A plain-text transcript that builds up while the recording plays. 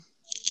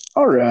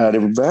All right,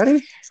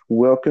 everybody.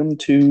 Welcome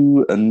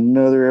to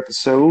another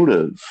episode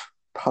of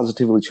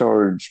Positively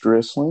Charged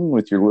Wrestling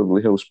with your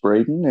lovely host,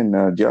 Braden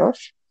and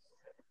Josh.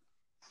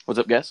 What's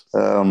up, guys?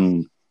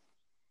 Wow.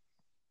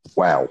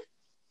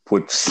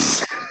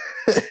 What's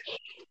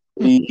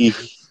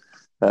this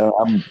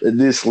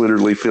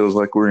literally feels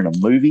like we're in a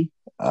movie.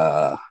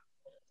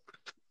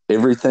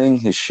 Everything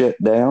has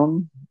shut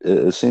down,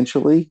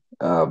 essentially.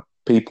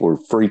 People are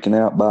freaking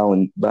out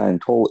buying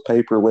toilet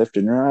paper left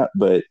and right,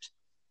 but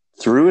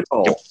through it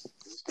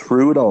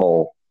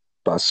all,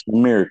 by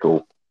some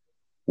miracle,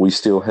 we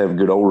still have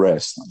good old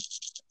wrestling.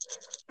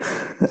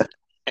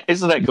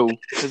 Isn't that cool?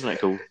 Isn't that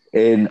cool?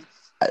 And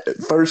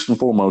first and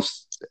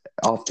foremost,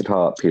 off the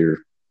top here,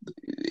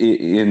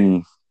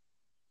 we'll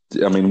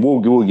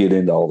get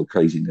into all the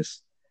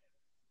craziness,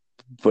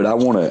 but I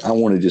want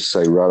to just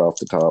say right off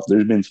the top,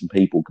 there's been some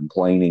people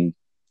complaining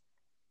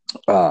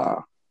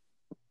that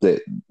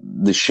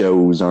the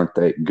shows aren't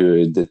that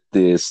good,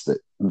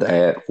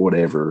 that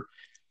whatever.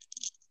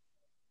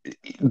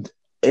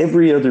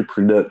 Every other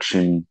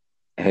production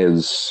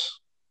has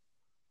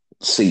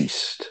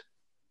ceased.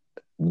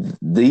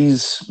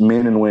 These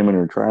men and women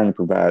are trying to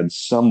provide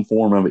some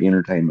form of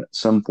entertainment,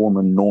 some form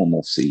of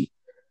normalcy.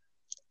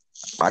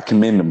 I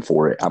commend them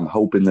for it. I'm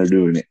hoping they're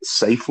doing it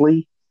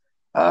safely.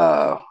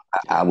 I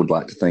would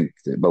like to think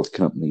that both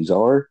companies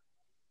are.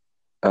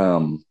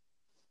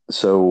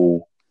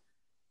 So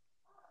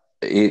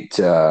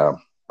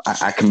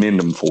I commend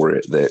them for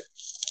it. That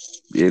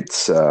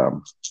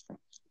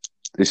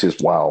it's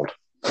just wild.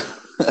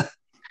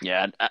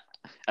 Yeah,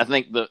 I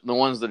think the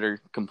ones that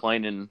are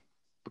complaining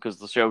because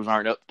the shows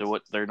aren't up to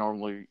what they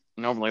normally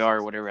are,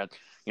 or whatever.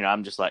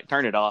 I'm just like,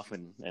 turn it off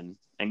and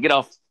get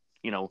off.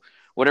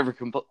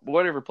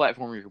 Whatever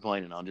platform you're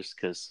complaining on, just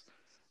because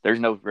there's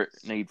no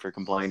need for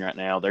complaining right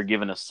now. They're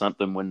giving us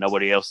something when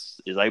nobody else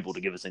is able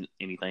to give us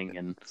anything,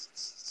 and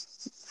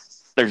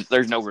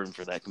there's no room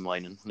for that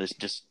complaining.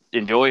 Just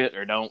enjoy it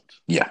or don't.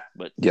 Yeah,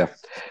 but yeah,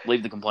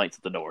 leave the complaints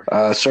at the door.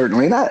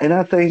 Certainly, and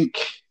I think,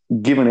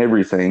 given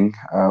everything,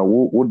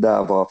 we'll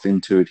dive off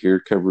into it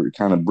here,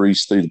 kind of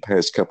breeze through the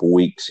past couple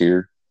weeks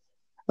here.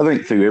 I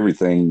think through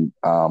everything,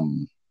 I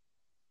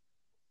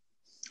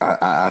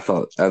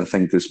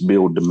think this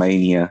build to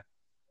Mania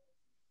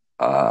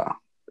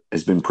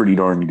has been pretty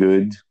darn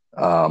good.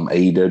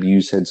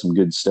 AEW's had some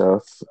good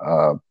stuff.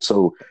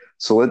 So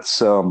let's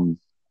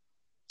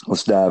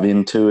dive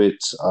into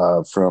it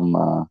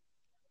from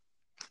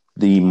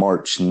the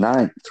March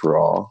 9th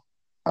Raw.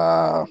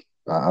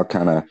 I'll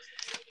kind of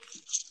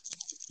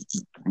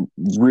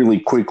really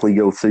quickly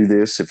go through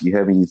this. If you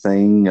have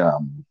anything,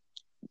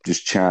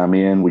 just chime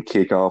in. We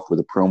kick off with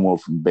a promo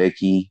from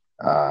Becky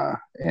and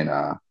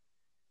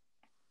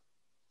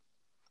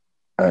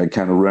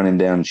kind of running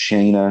down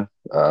Shayna.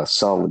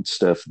 Solid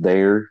stuff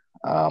there.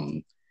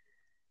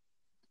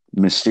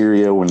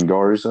 Mysterio and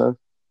Garza.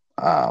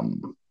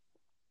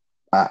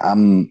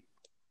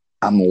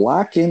 I'm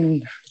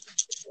liking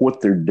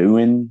what they're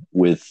doing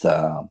with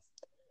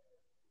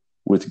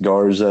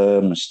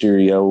Garza,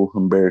 Mysterio,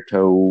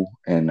 Humberto,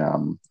 and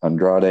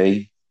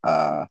Andrade.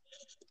 I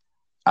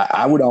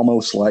would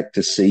almost like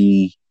to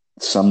see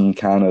some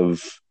kind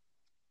of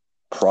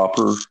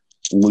proper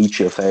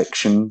lucha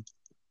faction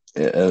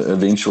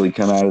eventually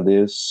come out of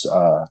this,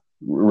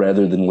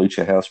 rather than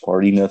Lucha House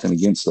Party. Nothing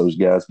against those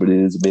guys, but it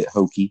is a bit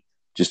hokey,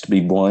 just to be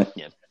blunt.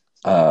 Yeah.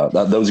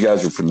 Those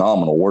guys are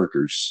phenomenal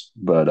workers,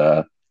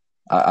 but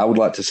I would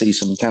like to see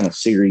some kind of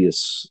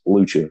serious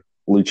lucha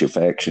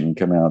faction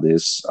come out of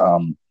this.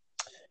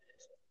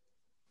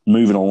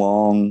 Moving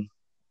along,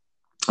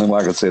 and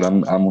like I said,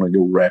 I'm going to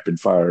go rapid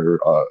fire,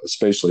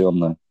 especially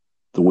on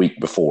the week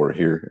before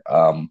here.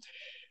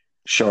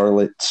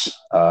 Charlotte,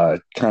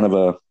 kind of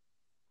a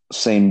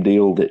same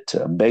deal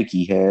that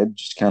Becky had,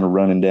 just kind of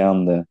running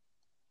down the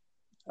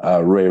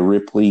Rhea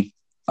Ripley.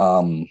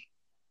 I'm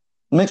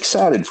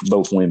excited for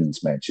both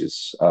women's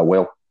matches. I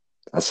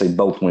say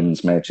both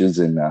women's matches,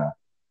 and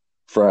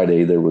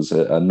Friday there was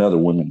another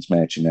women's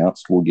match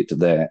announced. We'll get to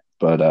that,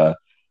 but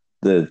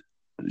the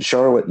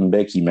Charlotte and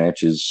Becky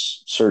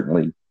matches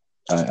certainly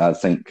I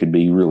think could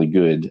be really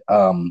good.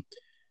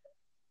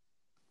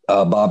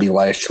 Bobby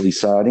Lashley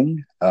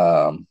sighting,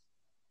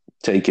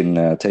 taking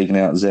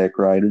out Zack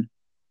Ryder.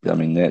 I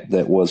mean,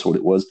 that was what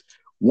it was.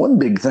 One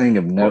big thing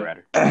of note,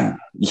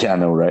 yeah, I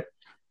know, right?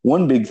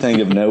 One big thing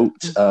of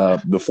note,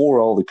 before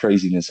all the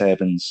craziness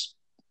happens,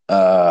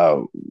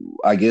 I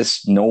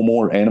guess no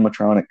more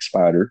animatronic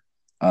Spider.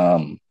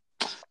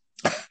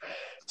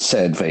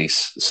 Sad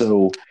face.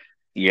 So,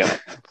 yeah.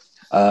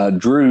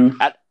 Drew.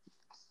 I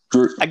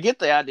get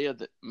the idea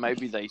that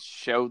maybe they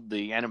showed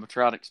the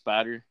animatronic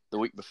Spider the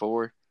week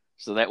before,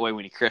 so that way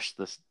when he crushed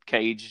the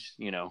cage,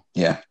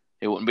 yeah,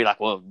 it wouldn't be like,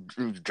 well,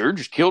 Drew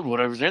just killed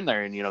whatever's in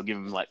there, and give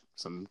him like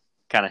some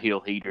kind of heal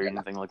heat or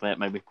anything like that,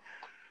 maybe,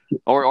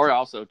 or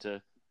also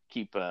to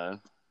keep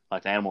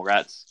like the animal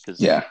rights,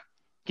 because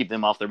keep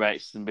them off their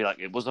base and be like,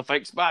 it was a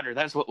fake spider.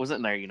 That's what was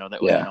in there,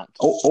 that way you don't.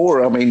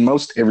 Or I mean,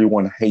 most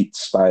everyone hates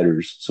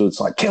spiders, so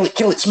it's like kill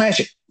it, smash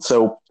it.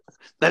 So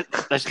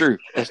That's true.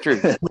 That's true.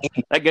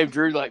 That gave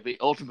Drew like the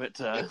ultimate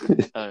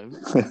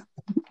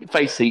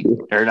face heat,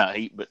 or not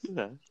heat, but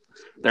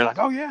they're like,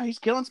 "Oh yeah, he's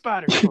killing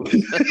spiders."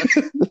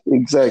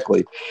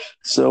 Exactly.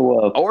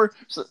 So,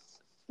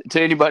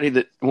 to anybody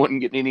that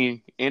wouldn't get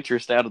any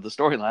interest out of the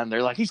storyline,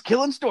 they're like, "He's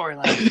killing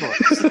storylines."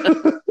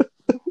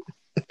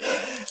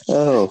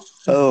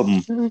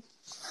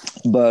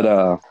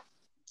 But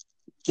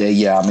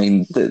yeah. I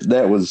mean,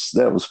 that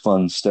was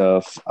fun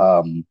stuff.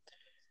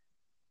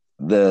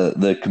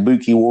 The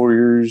Kabuki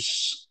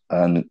Warriors,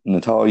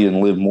 Natalya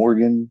and Liv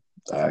Morgan.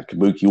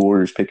 Kabuki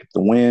Warriors pick up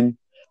the win.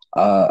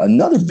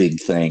 Another big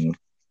thing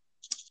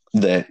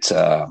that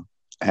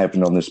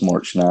happened on this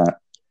March night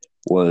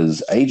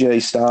was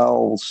AJ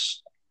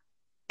Styles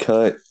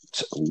cut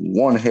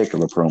one heck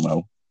of a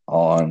promo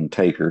on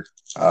Taker.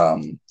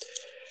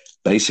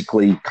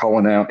 Basically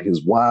calling out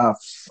his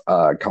wife,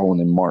 calling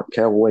him Mark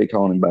Calloway,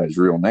 calling him by his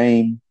real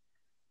name.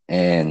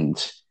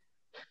 And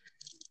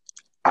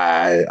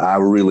I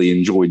really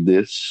enjoyed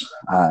this.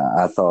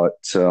 I thought,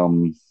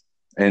 and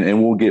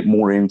we'll get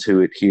more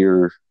into it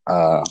here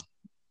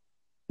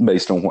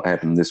based on what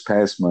happened this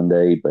past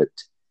Monday, but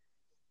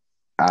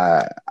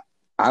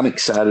I'm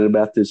excited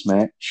about this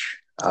match.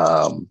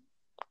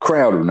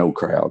 Crowd or no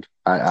crowd,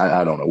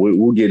 I don't know.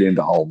 We'll get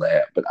into all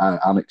that, but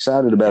I'm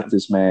excited about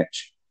this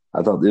match.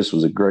 I thought this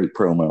was a great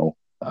promo.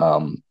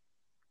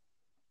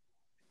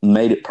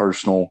 Made it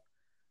personal.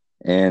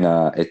 And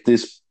at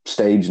this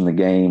stage in the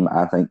game,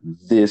 I think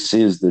this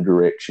is the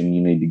direction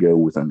you need to go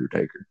with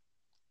Undertaker.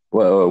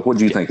 Well, what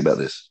do you think about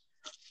this?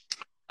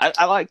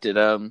 I liked it.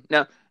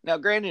 Now,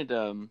 granted,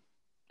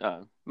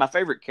 my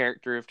favorite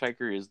character of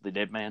Taker is the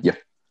Dead Man. Yeah.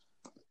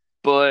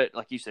 But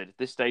like you said, at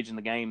this stage in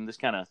the game, this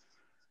kind of,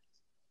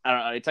 I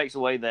don't know, it takes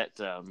away that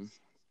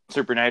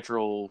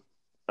supernatural,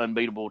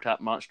 unbeatable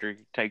type monster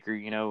Taker,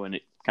 and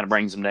it kind of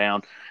brings him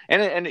down,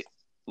 and it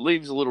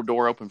leaves a little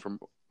door open for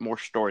more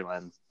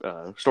storytelling,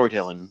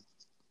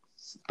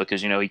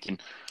 because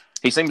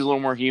he seems a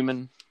little more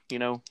human,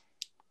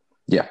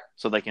 Yeah.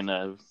 So they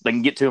can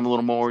get to him a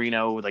little more,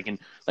 they can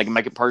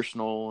make it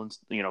personal, and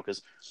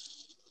because.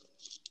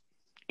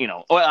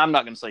 Well, I'm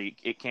not going to say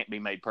it can't be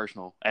made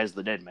personal as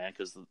the Dead Man,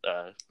 because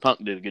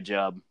Punk did a good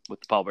job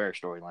with the Paul Bearer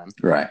storyline.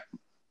 Right.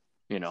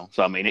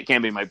 So I mean, it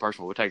can be made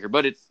personal with Taker,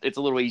 but it's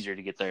a little easier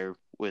to get there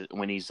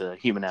when he's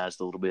humanized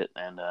a little bit,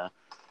 and I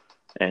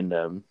don't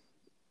know.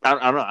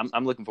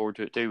 I'm looking forward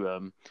to it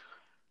too.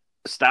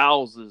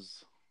 Styles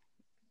is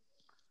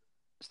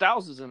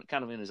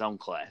kind of in his own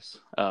class.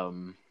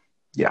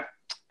 Yeah.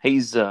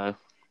 He's I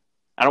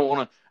don't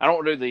want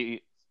to do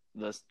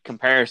the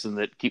comparison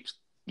that keeps.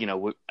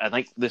 I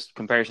think this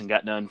comparison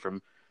got done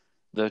from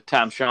the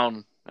time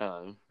Shawn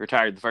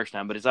retired the first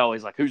time, but it's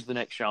always like, who's the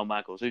next Shawn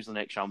Michaels? Who's the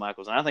next Shawn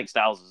Michaels? And I think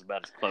Styles is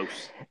about as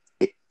close.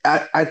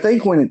 I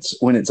think when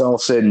it's all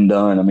said and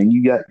done, I mean,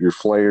 you got your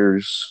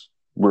Flairs,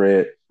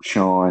 Brett,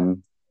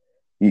 Shawn,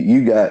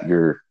 you got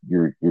your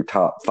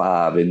top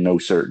five in no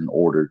certain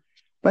order.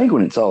 I think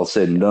when it's all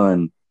said and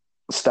done,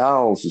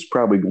 Styles is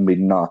probably going to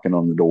be knocking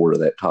on the door of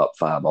that top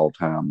five all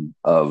time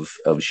of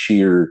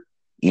sheer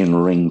in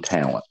ring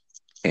talent.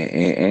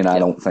 And I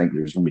don't think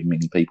there's going to be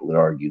many people that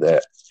argue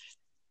that.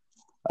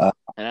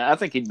 And I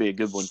think he'd be a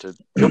good one to.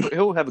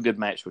 He'll have a good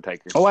match with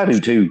Taker. Oh, I do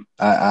too.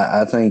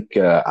 I think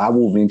I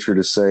will venture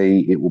to say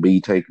it will be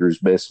Taker's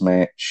best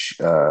match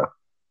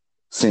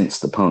since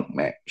the Punk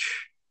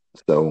match.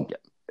 So,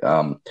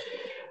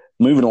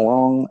 moving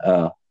along.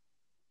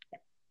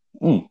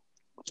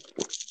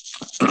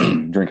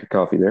 Drink a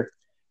coffee there.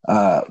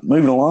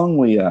 Moving along,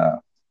 we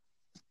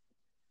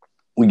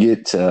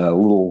get a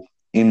little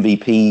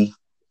MVP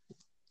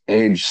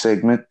Edge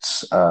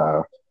segments.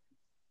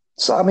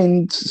 So, I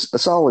mean,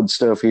 solid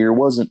stuff here.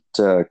 Wasn't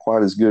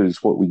quite as good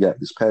as what we got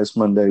this past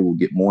Monday. We'll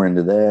get more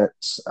into that.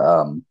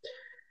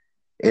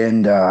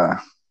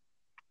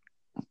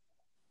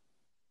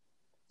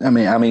 I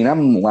mean,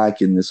 I'm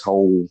liking this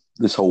whole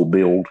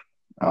build.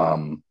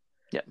 I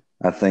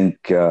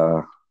think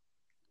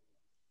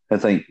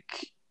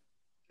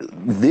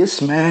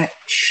this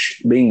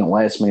match being the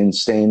last man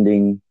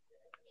standing,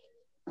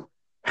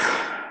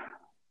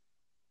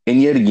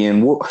 and yet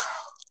again,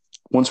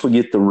 once we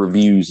get the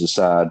reviews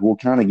aside, we'll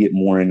kind of get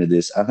more into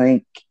this. I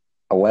think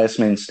a last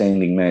man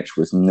standing match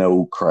with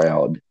no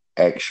crowd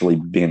actually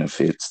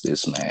benefits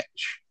this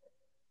match.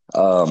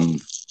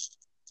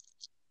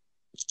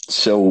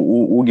 So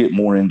we'll get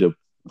more into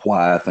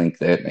why I think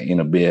that in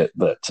a bit.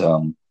 But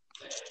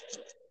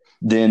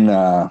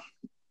then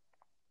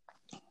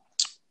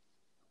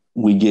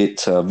we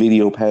get a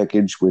video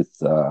package with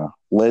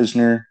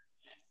Lesnar,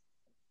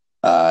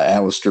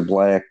 Aleister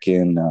Black,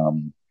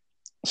 and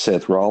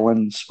Seth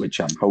Rollins, which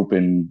I'm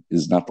hoping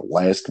is not the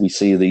last we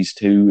see of these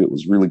two. It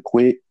was really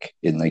quick,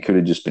 and they could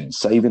have just been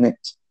saving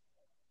it.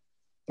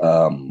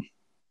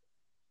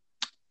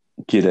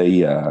 Get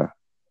a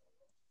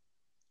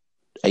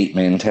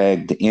 8-man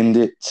tag to end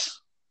it.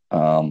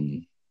 I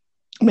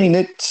mean,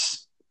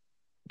 it's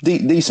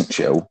decent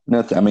show.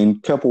 Nothing. I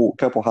mean, couple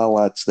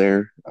highlights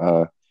there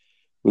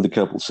with a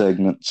couple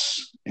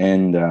segments,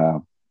 and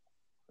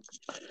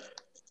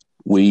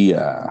we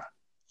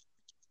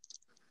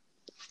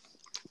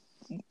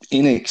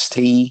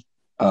NXT.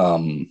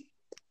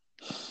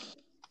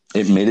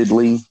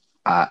 Admittedly,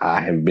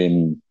 I have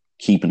been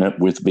keeping up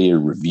with via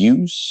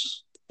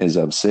reviews. As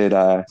I've said,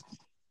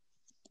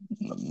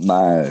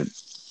 my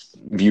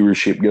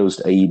viewership goes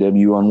to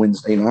AEW on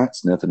Wednesday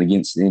nights. Nothing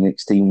against the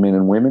NXT men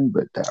and women,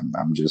 but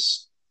I'm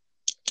just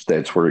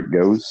that's where it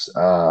goes.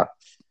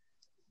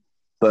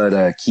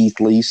 But Keith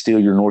Lee still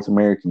your North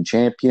American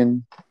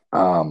champion.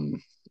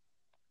 Mia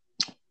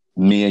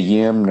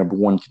Yim, number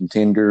one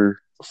contender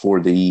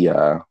for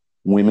the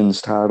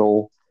women's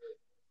title.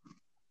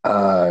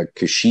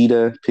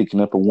 Kushida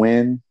picking up a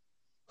win.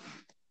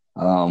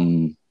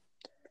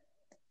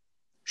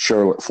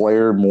 Charlotte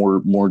Flair,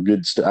 more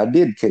good stuff. I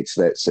did catch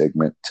that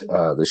segment,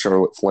 the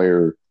Charlotte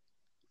Flair,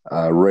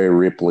 Rhea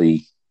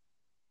Ripley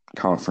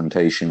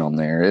confrontation on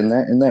there, and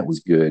that was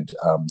good.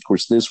 Of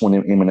course, this one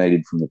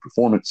emanated from the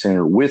Performance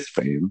Center with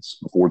fans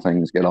before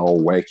things got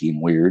all wacky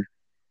and weird.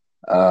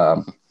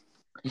 And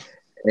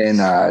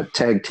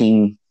tag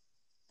team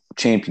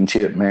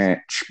championship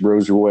match,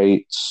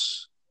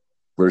 Broserweights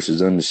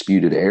versus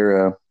Undisputed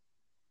Era.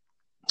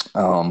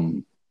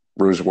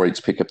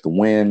 Broserweights pick up the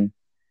win.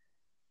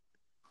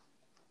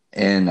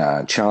 And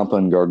Ciampa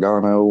and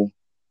Gargano,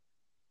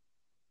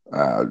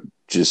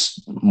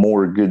 just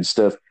more good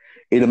stuff.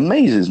 It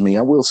amazes me.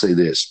 I will say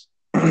this.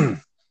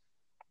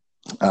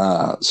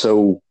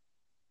 So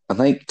I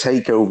think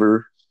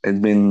TakeOver has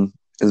been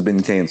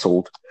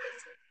canceled.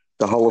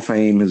 The Hall of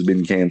Fame has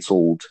been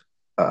canceled.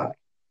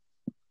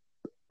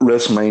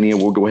 WrestleMania,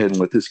 we'll go ahead and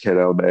let this cat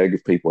out of the bag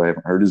if people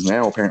haven't heard, is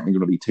now apparently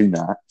going to be 2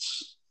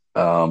 nights.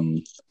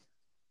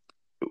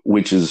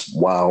 Which is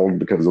wild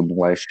because on the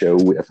last show,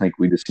 I think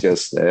we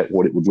discussed that,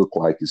 what it would look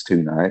like is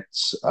 2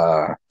 nights.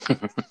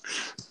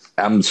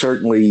 I'm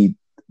certainly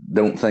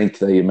don't think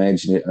they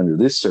imagine it under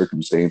this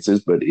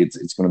circumstances, but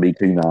it's going to be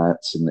 2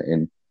 nights.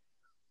 And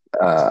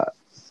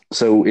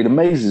so it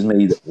amazes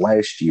me that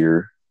last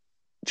year,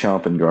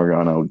 Ciampa and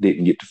Gargano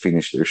didn't get to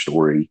finish their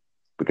story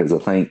because I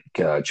think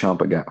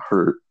Ciampa got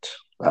hurt,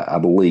 I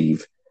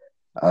believe,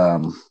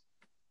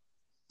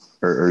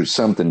 or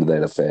something to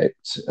that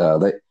effect.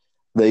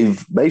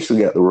 They've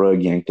basically got the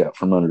rug yanked out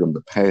from under them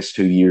the past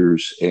 2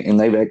 years, and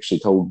they've actually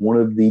told one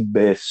of the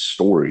best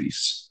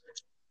stories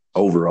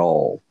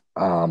overall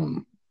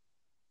in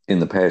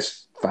the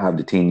past 5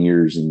 to 10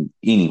 years in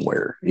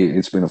anywhere.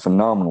 It's been a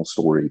phenomenal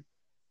story,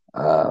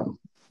 and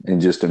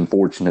just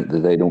unfortunate that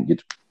they don't get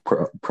to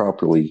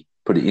properly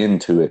put it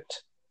into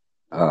it.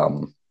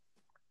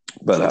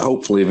 But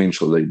hopefully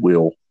eventually they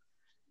will.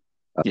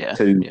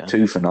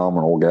 Two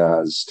phenomenal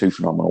guys, 2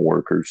 phenomenal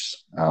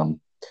workers.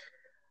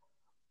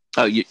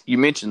 You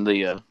mentioned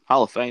the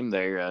Hall of Fame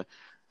there.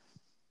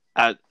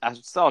 I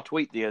saw a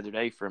tweet the other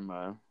day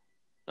from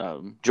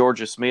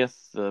Georgia Smith,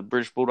 the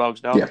British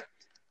Bulldogs dog. Yeah.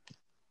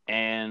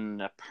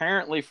 And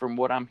apparently, from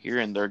what I'm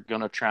hearing, they're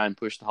going to try and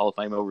push the Hall of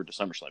Fame over to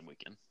SummerSlam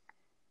weekend.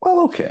 Well,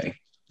 okay.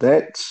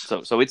 That's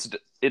so it's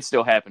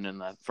still happening.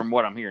 From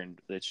what I'm hearing,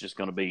 it's just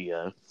going to be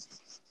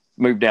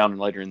moved down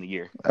later in the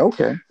year.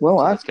 Okay.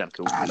 Well, that's kind of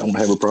cool. I don't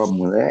have a problem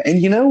with that.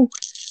 And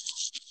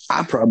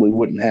I probably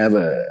wouldn't have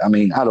I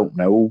don't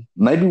know.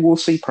 Maybe we'll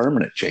see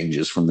permanent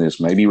changes from this.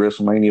 Maybe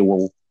WrestleMania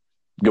will,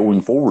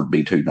 going forward,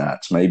 be 2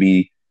 nights.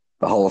 Maybe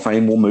the Hall of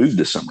Fame will move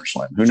to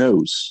SummerSlam. Who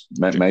knows?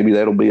 Maybe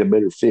that'll be a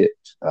better fit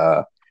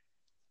to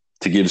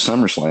give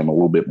SummerSlam a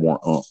little bit more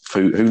oomph.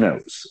 Who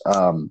knows?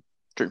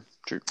 True.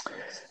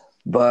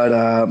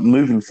 But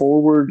moving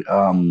forward,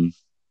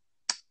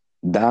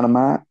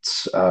 Dynamite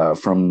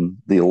from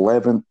the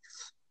 11th.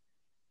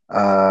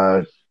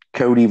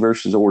 Cody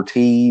versus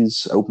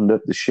Ortiz opened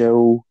up the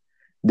show.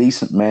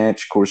 Decent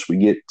match. Of course, we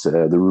get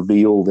the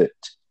reveal that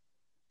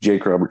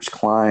Jake Roberts'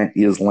 client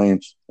is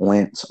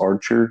Lance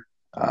Archer.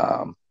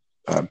 I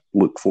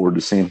look forward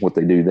to seeing what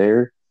they do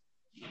there.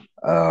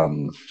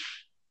 Then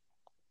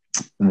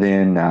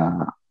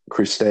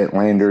Chris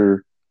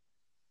Statlander,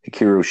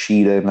 Hikaru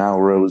Shida, Nyla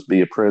Rose,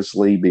 Bea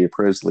Presley. Bea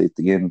Presley at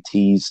the end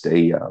teased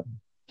going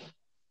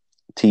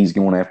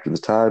after the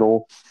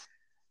title.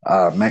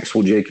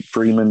 Maxwell Jacob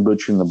Freeman,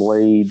 Butcher and the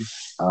Blade,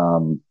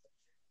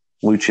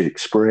 Lucha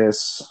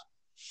Express.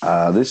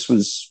 This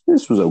was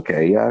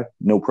okay.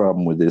 No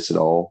problem with this at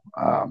all.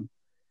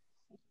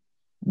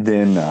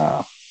 Then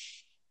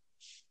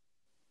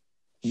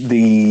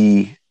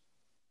the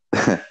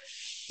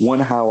one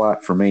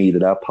highlight for me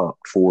that I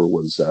popped for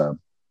was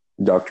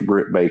Dr.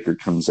 Britt Baker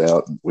comes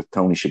out with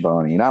Tony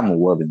Schiavone, and I'm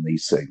loving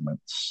these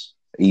segments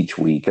each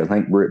week. I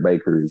think Britt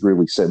Baker is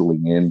really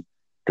settling in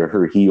to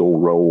her heel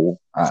role.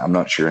 I'm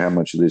not sure how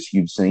much of this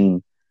you've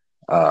seen,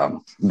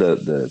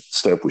 the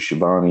stuff with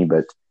Schiavone,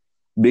 but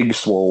Big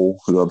Swole,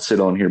 who I've said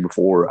on here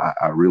before,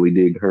 I really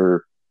dig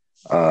her,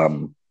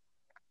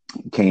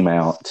 came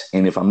out.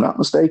 And if I'm not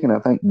mistaken, I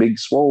think Big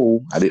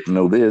Swole, I didn't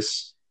know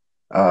this,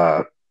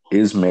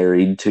 is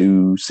married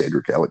to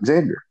Cedric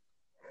Alexander.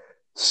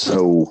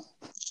 So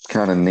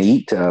kind of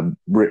neat.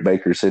 Britt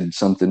Baker said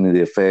something to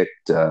the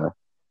effect,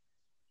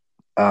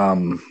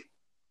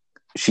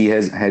 she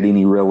hasn't had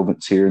any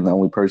relevance here, and the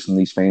only person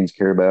these fans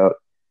care about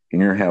in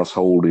your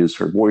household is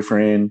her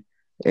boyfriend.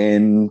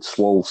 And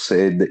Swole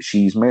said that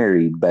she's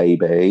married,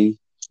 baby.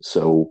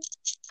 So,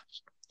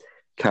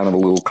 kind of a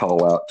little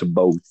call out to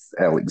both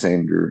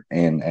Alexander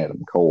and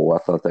Adam Cole.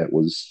 I thought that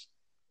was.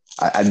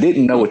 I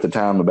didn't know at the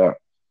time about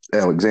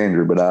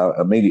Alexander, but I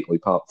immediately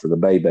popped for the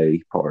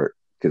baby part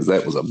because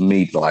that was a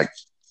meat like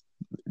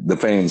the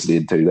fans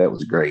did too. That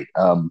was great.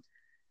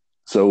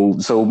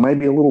 So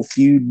maybe a little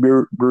feud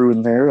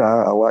brewing there.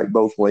 I like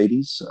both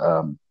ladies.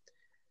 Uh,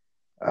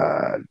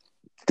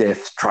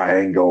 Death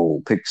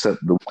Triangle picks up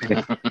the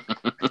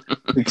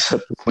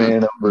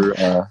win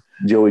over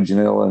Joey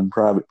Janela and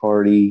Private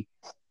Party.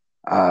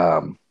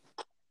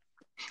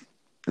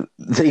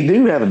 They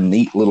do have a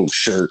neat little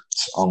shirt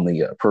on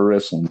the Pro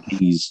Wrestling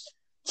Tees.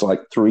 It's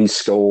like 3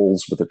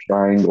 skulls with a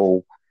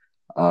triangle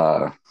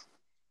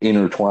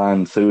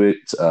intertwined through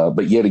it.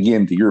 But yet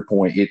again, to your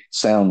point, it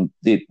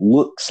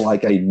looks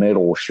like a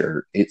metal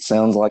shirt. It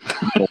sounds like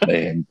a metal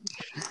band.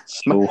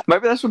 So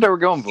maybe that's what they were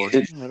going for.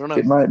 I don't know.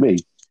 It might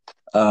be.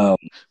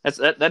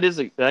 That is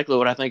exactly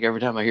what I think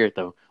every time I hear it,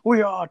 though.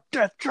 We are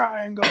Death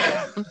Triangle,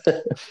 and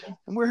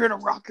we're here to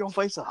rock your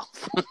face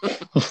off.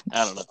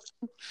 I don't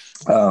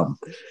know.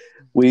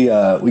 We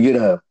get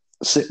a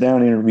sit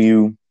down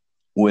interview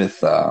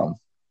with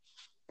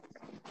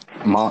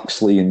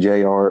Moxley and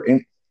JR.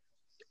 And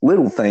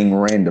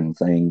random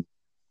thing.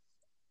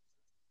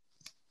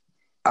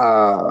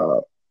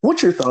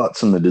 What's your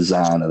thoughts on the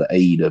design of the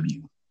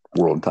AEW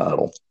World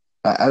Title?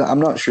 I'm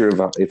not sure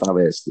if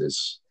I've asked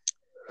this.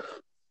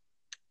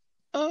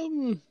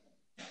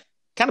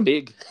 Kind of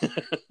big.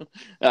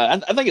 I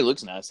think it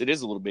looks nice. It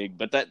is a little big,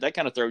 but that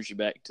kind of throws you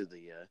back to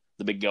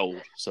the big gold.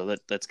 So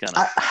that's kind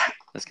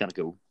of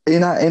cool.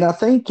 And I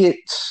think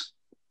it's,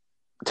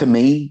 to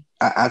me,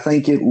 I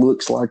think it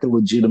looks like a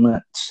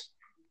legitimate,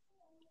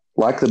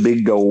 like the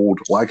big gold,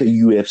 like a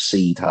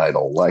UFC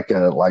title, like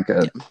a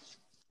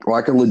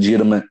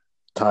legitimate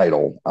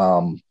title.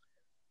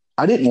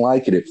 I didn't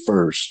like it at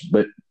first,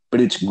 but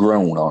it's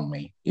grown on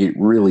me. It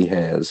really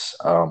has.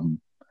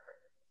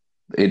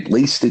 At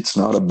least it's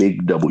not a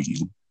big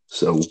W.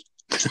 So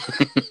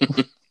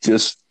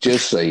just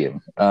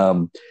saying.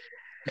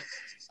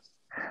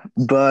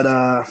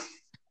 But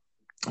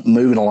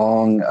moving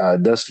along,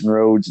 Dustin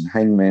Rhodes and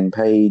Hangman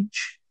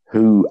Page,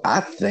 who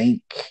I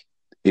think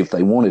if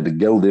they wanted to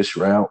go this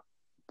route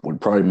would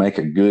probably make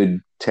a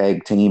good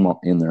tag team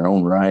in their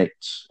own right.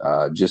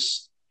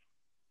 Just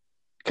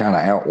kind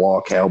of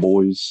outlaw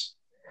cowboys.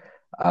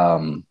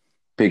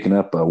 Picking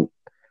up a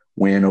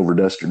win over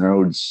Dustin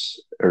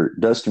Rhodes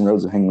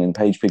and Hangman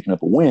Page picking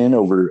up a win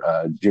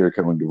over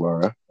Jericho and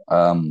Guevara.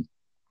 I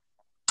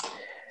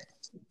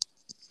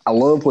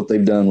love what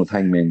they've done with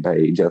Hangman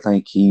Page. I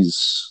think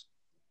he's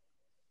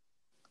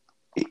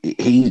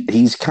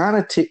kind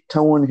of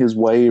tiptoeing his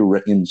way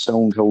in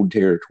Stone Cold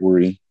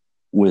territory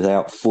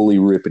without fully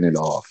ripping it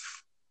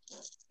off.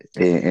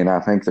 And I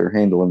think they're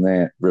handling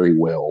that very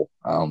well.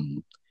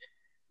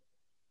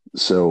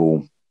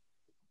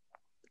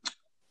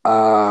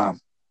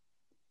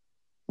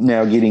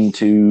 Now getting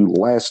to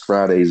last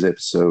Friday's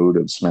episode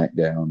of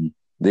SmackDown,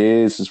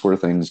 this is where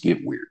things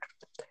get weird.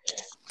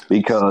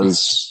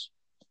 Because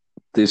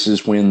this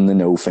is when the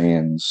no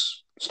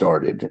fans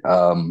started.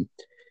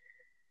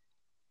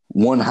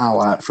 One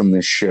highlight from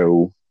this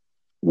show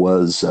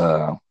was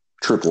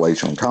Triple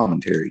H on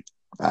commentary.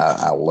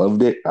 I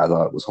loved it. I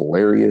thought it was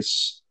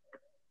hilarious.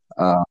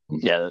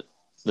 Yeah,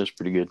 that's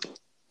pretty good.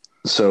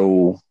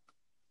 So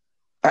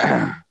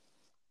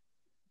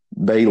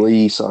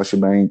Bayley, Sasha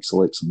Banks,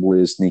 Alexa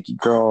Bliss, Nikki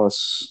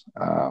Cross.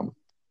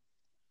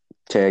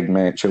 Tag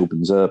match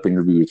opens up.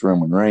 Interview with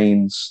Roman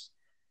Reigns.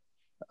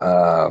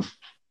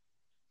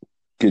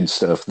 Good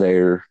stuff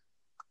there.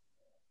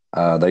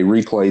 They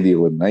replay the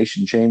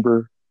Elimination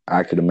Chamber.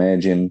 I could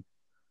imagine.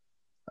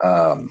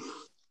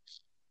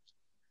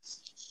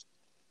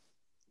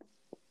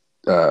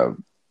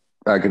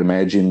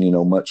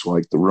 Much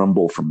like the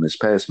Rumble from this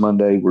past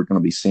Monday, we're going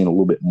to be seeing a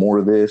little bit more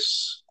of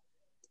this.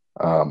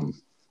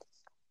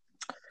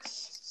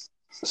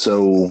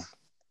 So,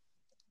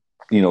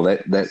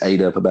 that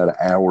ate up about an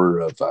hour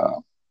of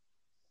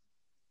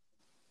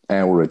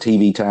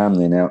TV time.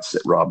 They announced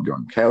that Rob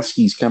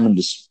Gronkowski's coming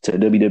to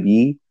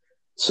WWE.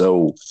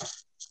 So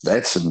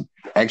that's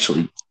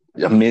actually,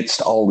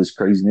 amidst all this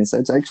craziness,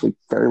 that's actually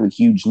fairly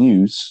huge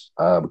news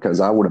because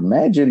I would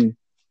imagine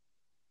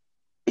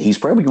he's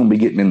probably going to be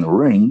getting in the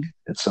ring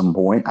at some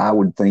point. I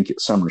would think at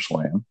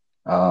SummerSlam.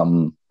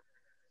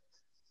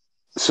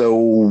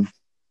 So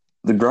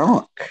the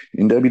Gronk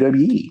in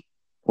WWE.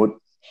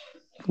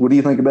 What do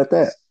you think about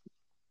that?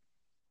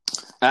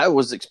 I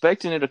was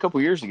expecting it a couple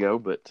years ago,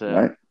 but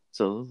right.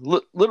 So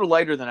little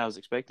later than I was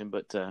expecting.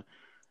 But I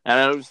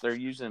noticed they're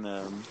using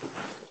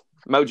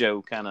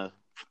Mojo kind of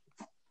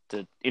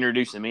to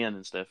introduce him in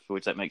and stuff,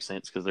 which that makes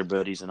sense because they're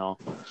buddies and all.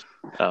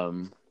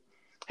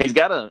 He's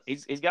got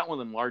one of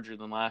them larger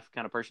than life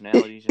kind of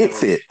personalities. It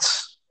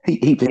fits.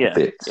 He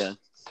fits. Yeah.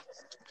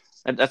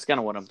 And that's kind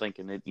of what I'm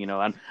thinking. I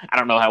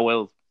don't know how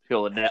well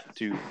he'll adapt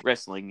to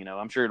wrestling. You know,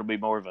 I'm sure it'll be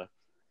more of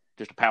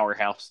just a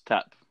powerhouse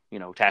type, you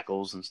know,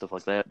 tackles and stuff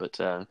like that. But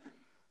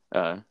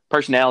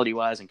personality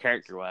wise and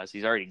character wise,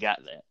 he's already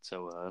got that.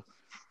 So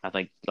I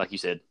think, like you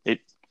said,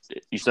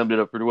 you summed it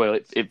up pretty well.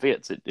 It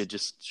fits. It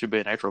just should be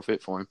a natural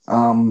fit for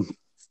him.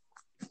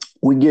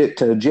 We get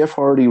Jeff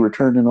Hardy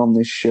returning on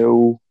this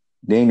show,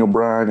 Daniel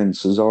Bryan and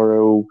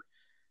Cesaro.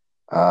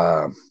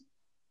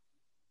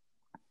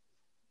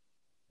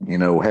 You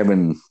know,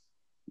 having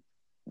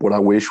what I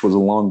wish was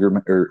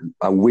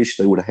I wish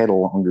they would have had a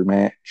longer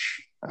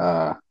match.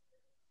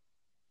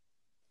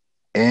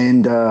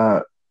 And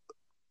the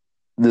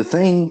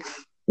thing,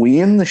 we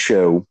end the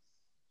show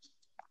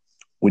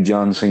with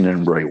John Cena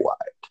and Bray Wyatt.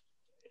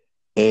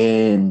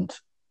 And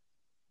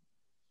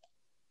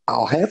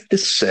I'll have to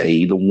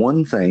say the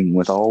one thing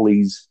with all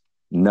these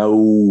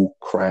no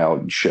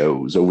crowd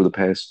shows over the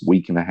past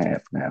week and a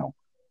half now,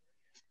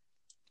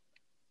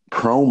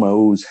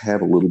 promos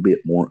have a little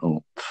bit more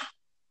oomph.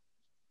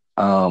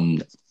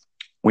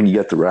 When you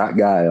got the right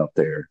guy out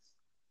there,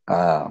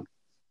 and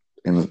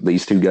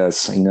these two guys,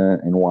 Cena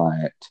and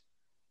Wyatt,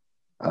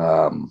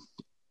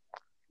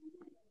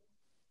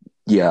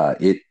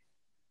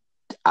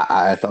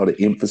 I thought it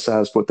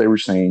emphasized what they were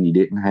saying. You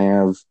didn't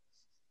have,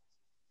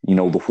 you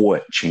know, the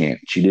what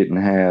chant. You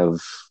didn't have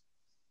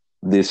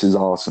this is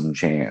awesome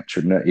chant.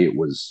 Or no, it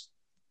was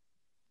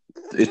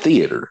a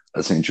theater,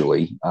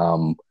 essentially.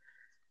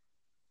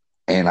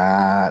 And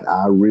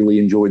I really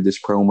enjoyed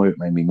this promo. It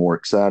made me more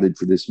excited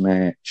for this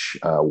match.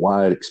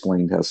 Wyatt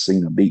explained how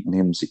Cena beating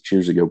him 6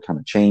 years ago kind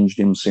of changed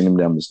him, sent him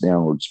down this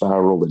downward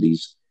spiral that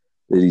he's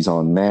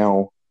on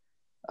now.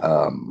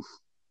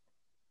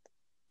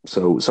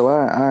 So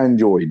I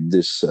enjoyed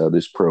this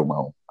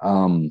promo.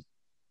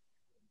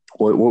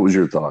 What was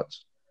your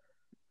thoughts?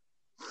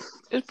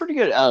 It's pretty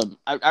good.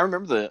 I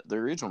remember the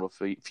original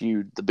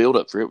feud. The build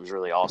up for it was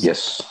really awesome.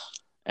 Yes,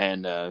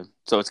 and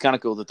so it's kind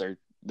of cool that they're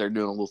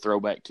doing a little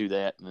throwback to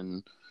that,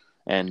 and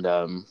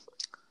I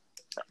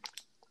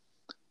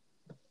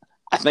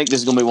think this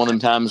is gonna be one of them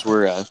times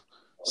where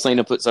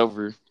Cena puts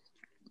over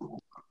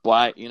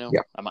Wyatt. You know,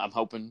 yeah. I'm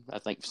hoping. I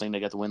think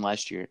Cena got the win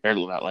last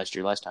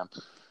time.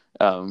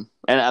 And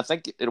I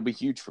think it'll be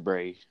huge for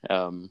Bray.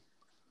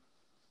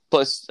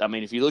 Plus, I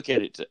mean, if you look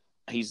at it,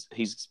 he's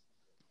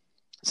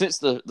since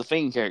the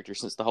Fiend character,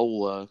 since the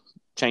whole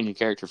changing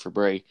character for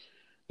Bray,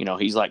 you know,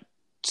 he's like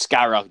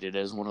skyrocketed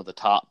as one of the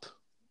top.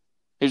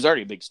 He was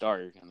already a big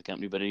star in the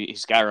company, but he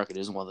skyrocketed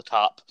as one of the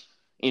top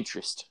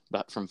interest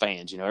from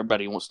fans. You know,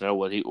 everybody wants to know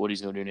what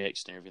he's going to do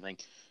next and everything.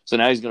 So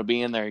now he's going to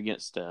be in there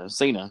against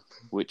Cena,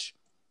 which,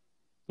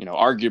 you know,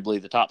 arguably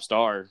the top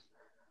star.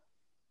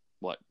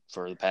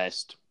 For the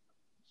past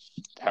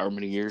however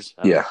many years.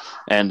 Yeah.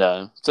 And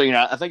so, you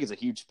know, I think it's a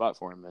huge spot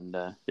for him.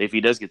 And if he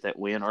does get that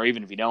win, or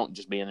even if he don't,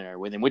 just be in there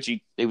with him, which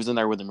he was in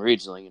there with him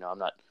originally. You know, I'm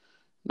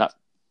not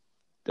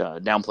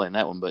downplaying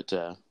that one, but,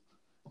 you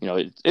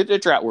know,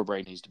 it's right where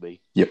Bray needs to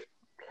be. Yep.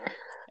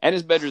 And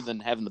it's better than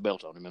having the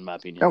belt on him, in my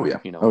opinion. Oh, yeah.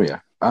 You know? Oh, yeah.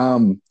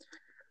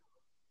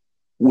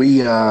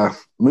 We,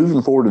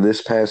 moving forward to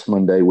this past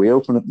Monday, we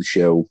opened up the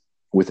show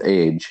with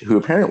Edge, who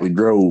apparently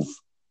drove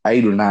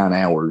 8 or 9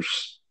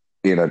 hours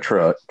in a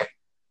truck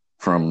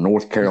from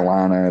North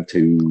Carolina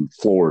to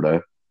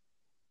Florida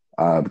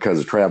because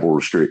of travel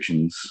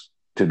restrictions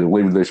to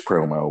deliver this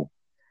promo.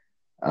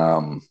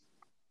 And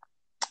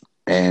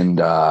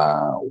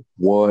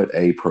what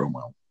a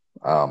promo.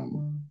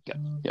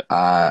 Yep.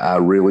 I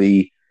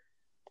really,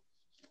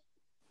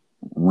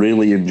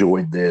 really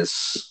enjoyed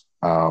this.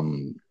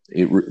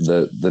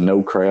 The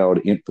no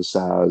crowd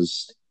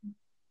emphasized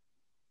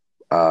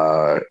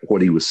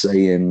what he was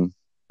saying.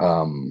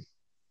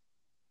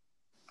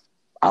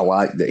 I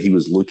like that he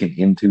was looking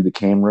into the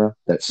camera.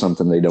 That's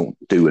something they don't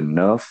do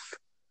enough.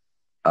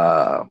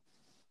 I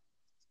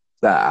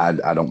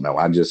don't know.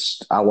 I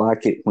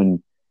like it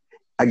when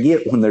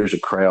there's a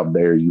crowd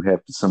there, you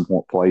have to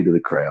somewhat play to the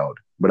crowd.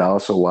 But I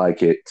also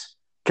like it.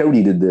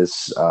 Cody did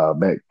this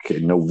back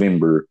in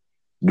November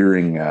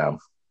during the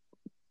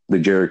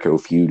Jericho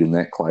feud in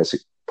that classic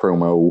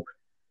promo.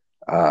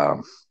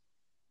 In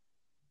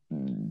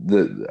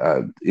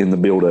the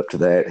build up to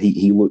that,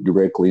 he looked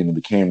directly into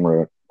the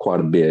camera quite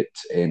a bit,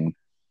 and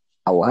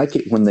I like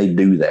it when they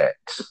do that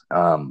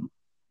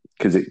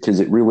because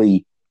it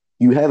really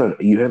you have an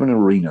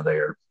arena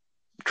there,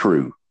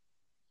 true,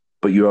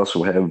 but you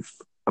also have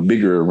a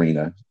bigger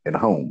arena at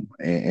home,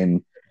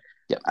 and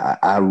yep.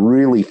 I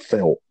really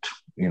felt,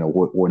 you know,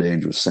 what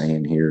Edge was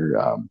saying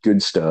here.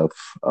 Good stuff.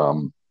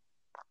 And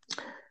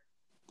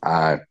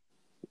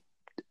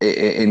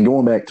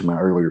going back to my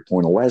earlier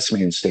point, a last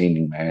man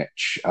standing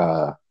match.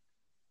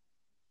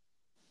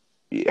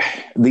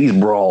 These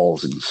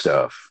brawls and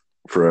stuff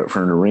for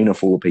an arena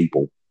full of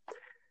people,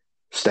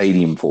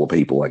 stadium full of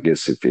people, I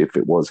guess if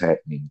it was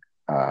happening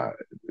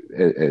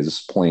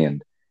as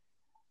planned,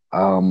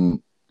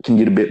 can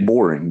get a bit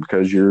boring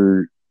because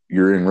you're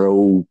in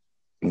row,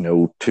 you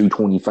know,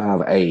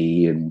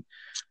 225A, and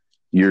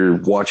you're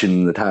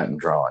watching the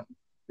Titantron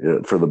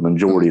for the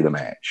majority of the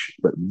match.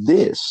 But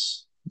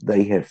this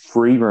they have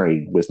free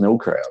reign with no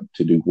crowd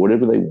to do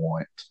whatever they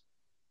want.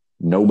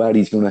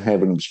 Nobody's going to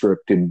have an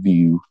obstructive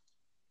view.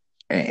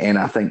 And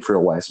I think for a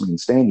last man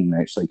standing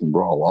match, they can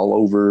brawl all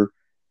over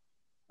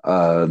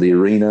the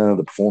arena,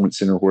 the performance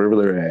center, wherever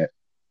they're at.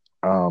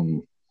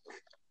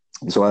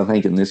 So I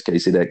think in this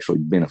case, it actually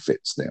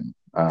benefits them.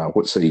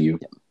 What say you?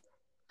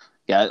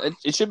 Yeah,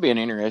 it should be an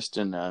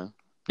interesting,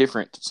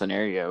 different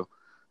scenario.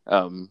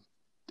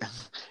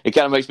 It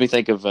kind of makes me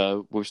think of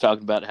we were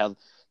talking about how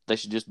they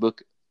should just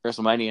book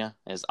WrestleMania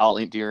as all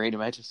empty arena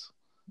matches.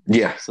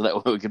 Yeah, so that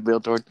way we can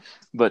build toward.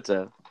 But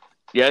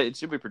yeah, it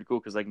should be pretty cool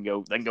because they can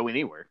go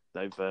anywhere.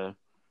 They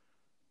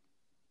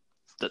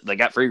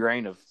got free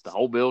reign of the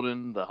whole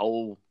building, the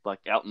whole like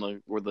out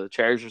in where the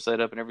chairs are set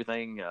up and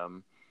everything.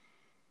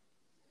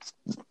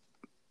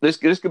 This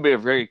could be a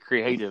very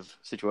creative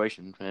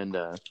situation, and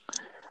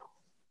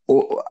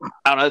well,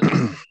 I don't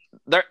know.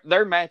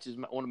 Their match is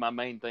one of my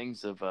main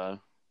things of.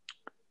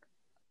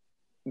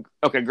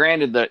 Okay,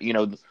 granted that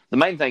the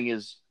main thing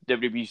is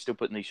WWE still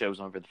putting these shows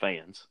on for the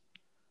fans,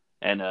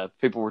 and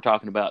people were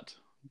talking about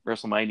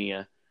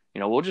WrestleMania.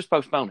 We'll just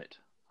postpone it.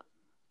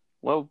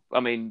 Well, I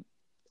mean,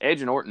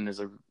 Edge and Orton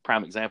is a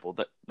prime example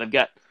that they've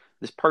got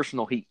this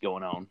personal heat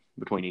going on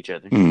between each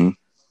other. Mm-hmm.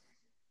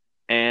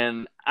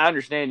 And I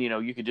understand,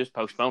 you could just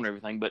postpone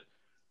everything, but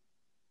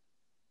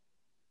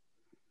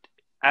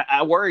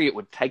I worry it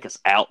would take us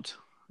out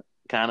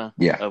kind of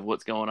of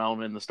what's going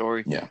on in the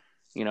story. Yeah.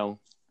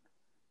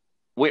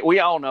 We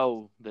all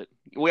know that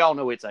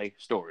it's a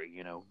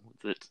story,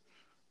 that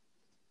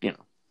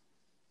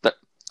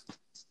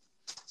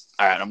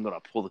all right, I'm going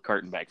to pull the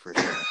curtain back for a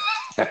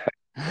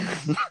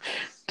second.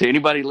 To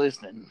anybody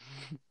listening,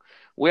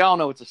 we all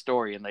know it's a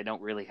story and they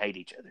don't really hate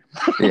each other.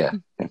 Yeah.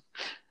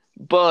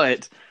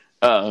 But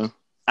I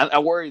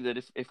worry that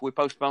if we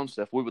postpone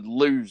stuff, we would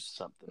lose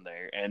something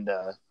there. And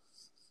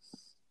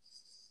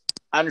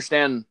I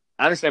understand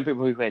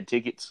people who had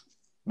tickets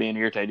being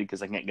irritated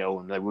because they can't go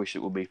and they wish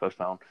it would be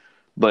postponed.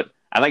 But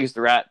I think it's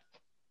the right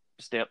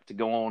step to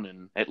go on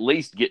and at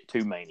least get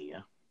to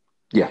Mania.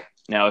 Yeah.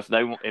 Now, if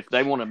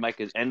they want to make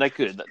it, and they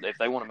could, if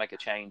they want to make a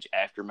change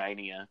after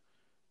Mania,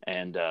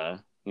 and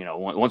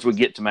once we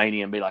get to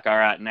Mania and be like, all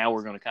right, now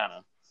we're going to kind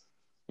of,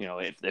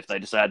 if they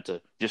decide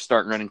to just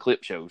start running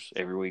clip shows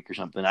every week or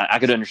something, I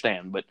could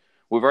understand. But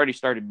we've already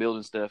started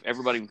building stuff.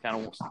 Everybody kind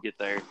of wants to get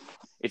there.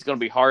 It's going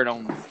to be hard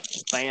on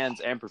fans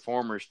and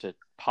performers to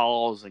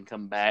pause and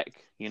come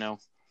back,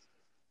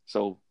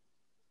 So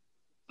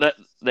the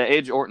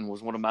Edge Orton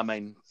was one of my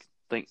main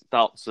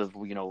thoughts of,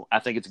 I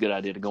think it's a good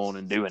idea to go on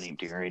and do an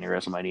empty arena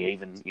WrestleMania,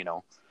 even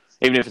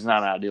if it's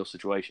not an ideal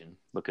situation,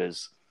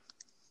 because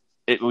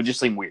it would just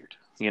seem weird,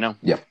 Yeah.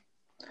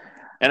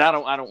 And I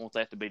don't want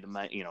that to be the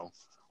main,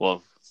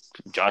 well,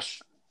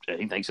 Josh,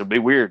 he thinks it'll be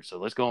weird, so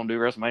let's go and do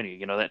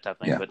WrestleMania, that type of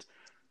thing. Yeah. But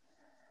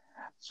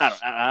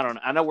I don't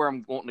know. I know where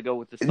I'm wanting to go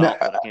with this thought,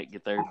 but I can't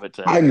get there. But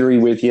I agree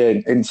with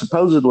you. And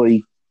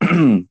supposedly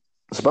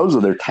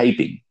they're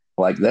taping.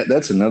 Like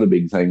that's another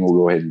big thing we'll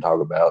go ahead and talk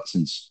about,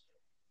 since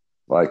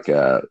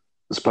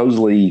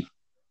supposedly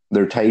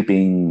they're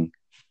taping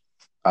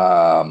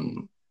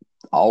all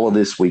of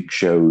this week's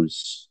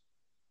shows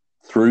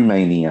through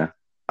Mania.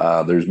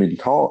 There's been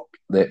talk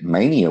that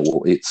Mania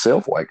will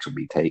itself actually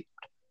be taped.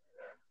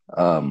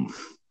 And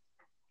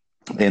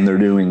they're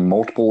doing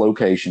multiple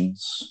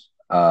locations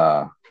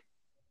for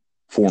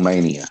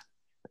Mania.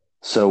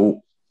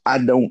 So I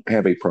don't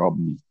have a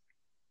problem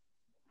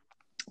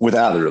with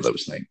either of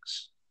those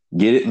things.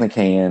 Get it in the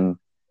can,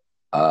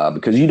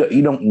 because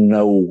you don't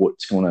know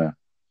what's gonna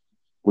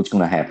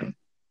happen.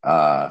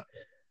 I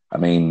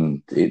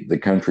mean, the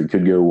country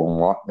could go on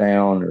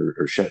lockdown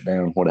or shut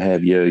down, what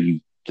have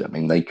you.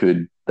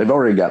 They've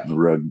already gotten the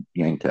rug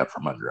yanked out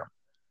from under them.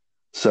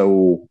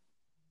 So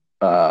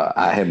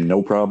I have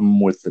no problem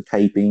with the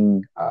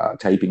taping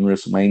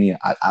WrestleMania.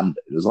 I'm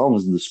as long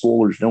as the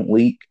spoilers don't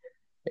leak,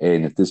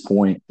 and at this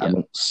point, I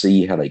don't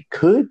see how they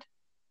could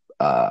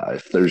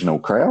if there's no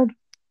crowd.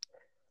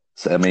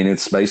 So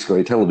it's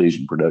basically a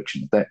television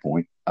production at that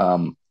point.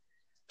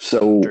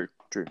 True.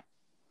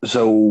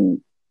 So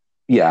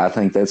yeah, I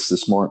think that's the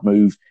smart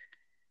move.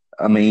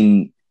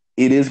 It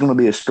is going to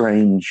be a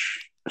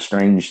strange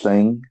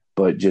thing,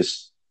 but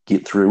just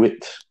get through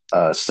it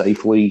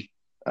safely,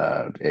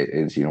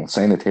 as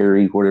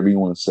sanitary, whatever you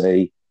want to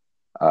say,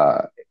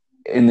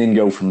 and then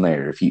go from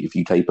there. If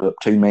you tape up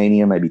to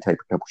Mania, maybe tape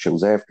a couple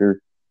shows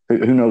after.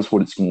 Who knows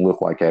what it's going to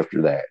look like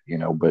after that,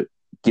 But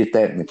get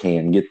that in the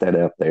can, get that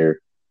out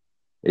there,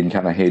 and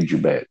kind of hedge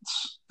your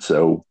bets.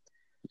 So,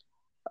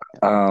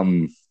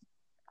 like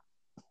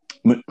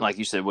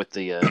you said, with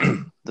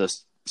the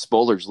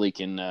spoilers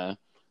leaking,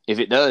 if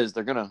it does,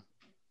 they're gonna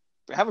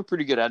have a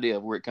pretty good idea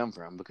of where it come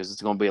from, because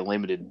it's going to be a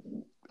limited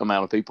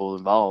amount of people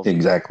involved.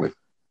 Exactly.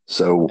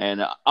 So,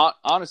 and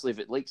honestly, if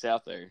it leaks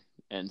out there,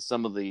 and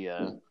some of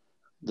the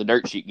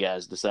dirt sheet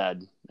guys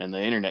decide, and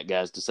the internet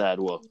guys decide,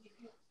 well,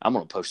 I'm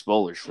going to post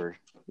spoilers for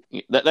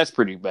that's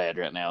pretty bad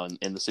right now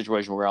in the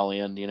situation we're all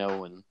in,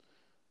 and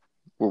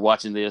we're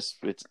watching this.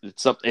 It's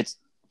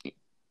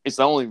the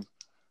only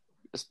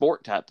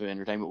sport type of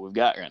entertainment we've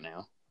got right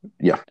now.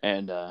 Yeah.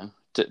 And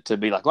to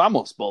be like, well, I'm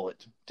going to spoil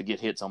it to get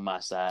hits on my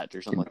site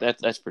or something like that.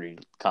 That's pretty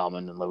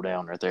common and low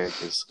down right there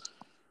because,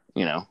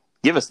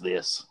 give us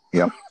this.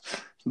 Yeah.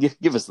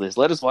 give us this.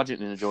 Let us watch it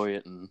and enjoy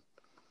it. And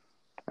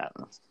I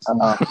don't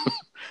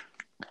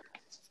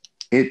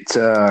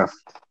know.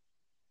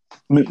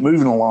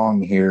 Moving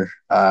along here,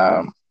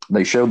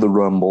 they showed the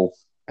Rumble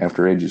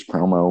after Edge's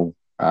promo.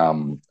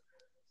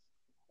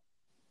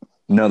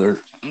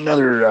 Another.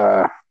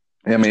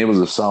 It was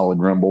a solid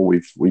Rumble.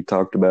 We've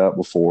talked about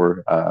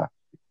before.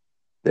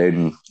 They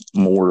had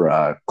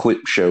more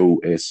clip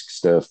show-esque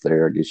stuff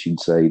there, I guess you'd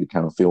say, to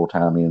kind of fill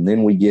time in.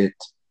 Then we get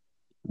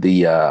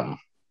the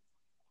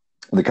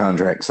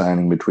contract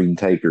signing between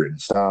Taker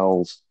and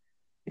Styles,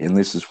 and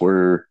this is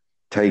where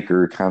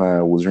Taker kind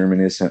of was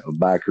reminiscent of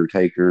Biker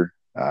Taker.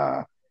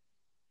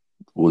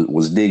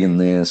 Was digging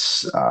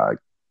this.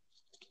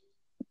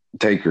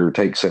 Taker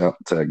takes out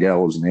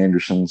Gallows and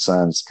Anderson,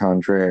 signs the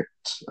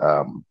contract.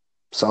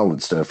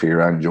 Solid stuff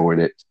here. I enjoyed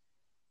it.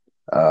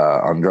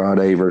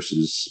 Andrade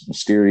versus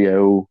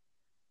Mysterio.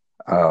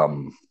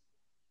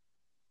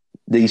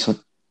 Decent.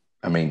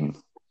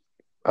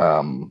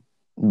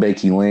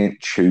 Becky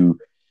Lynch, who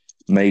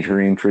made her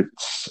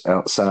entrance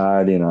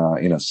outside in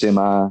a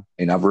semi,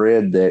 and I've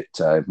read that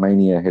if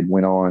Mania had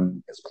went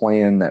on as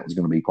planned, that was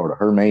going to be part of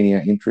her Mania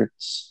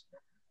entrance.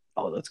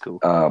 Oh, that's cool.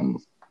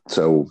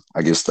 So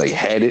I guess they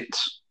had it.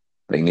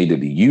 They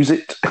needed to use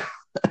it.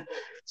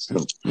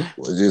 So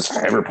we'll just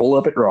have her pull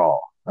up at Raw.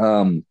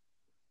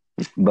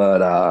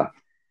 But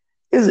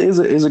is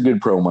a good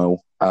promo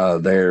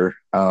there.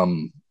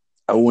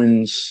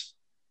 Owens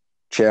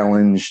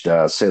challenged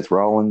Seth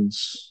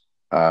Rollins,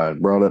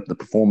 brought up the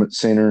Performance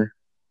Center.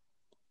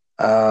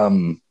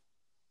 Stone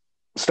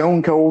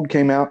Cold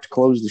came out to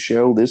close the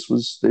show. This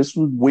was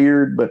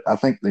weird, but I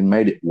think they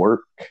made it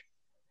work.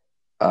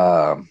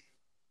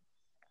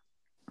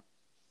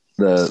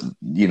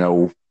 The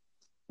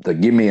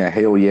give me a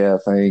hell yeah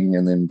thing,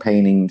 and then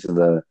painting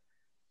to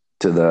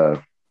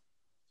the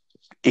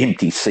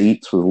empty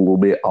seats was a little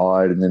bit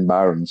odd, and then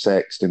Byron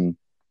Saxton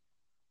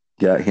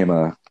got him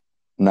a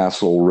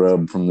nice little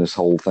rub from this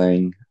whole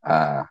thing.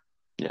 Yeah,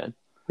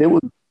 it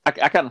was.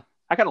 I kind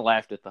of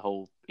laughed at the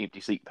whole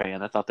empty seat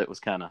pan. I thought that was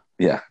kind of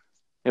It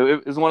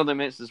was one of the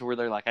instances where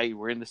they're like, "Hey,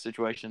 we're in this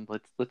situation.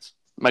 Let's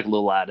make a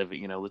little light of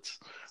it. Let's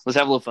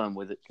have a little fun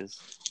with it."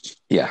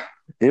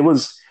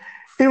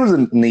 It was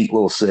a neat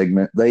little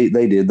segment. They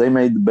made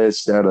the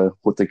best out of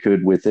what they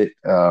could with it.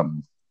 It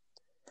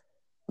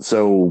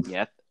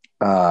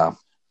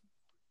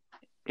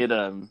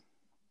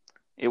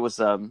was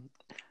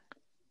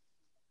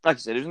like I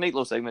said, it was a neat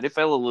little segment. It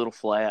fell a little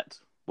flat.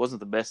 Wasn't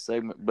the best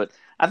segment, but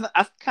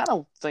I kind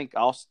of think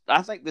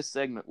this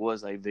segment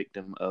was a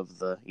victim of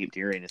the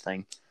empty arena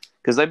thing,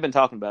 because they've been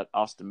talking about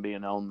Austin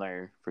being on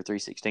there for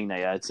 316.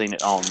 I'd seen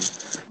it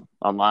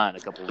online, a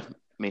couple of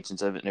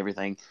mentions of it and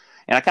everything,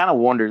 and I kind of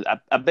wondered.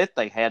 I bet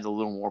they had a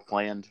little more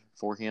planned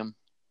for him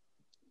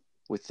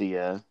with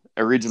the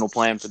original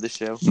plan for this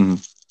show.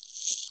 Mm-hmm.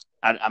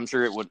 I'm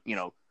sure it would.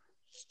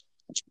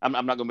 I'm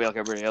not going to be like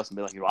everybody else and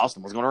be like,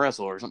 Austin was going to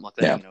wrestle or something like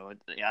that.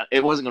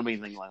 It wasn't going to be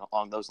anything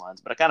along those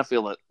lines. But I kind of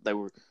feel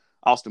that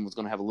Austin was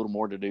going to have a little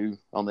more to do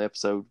on the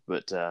episode.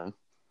 But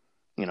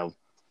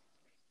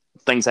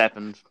things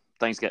happened,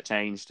 things got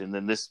changed, and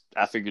then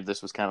I figured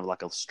this was kind of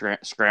like a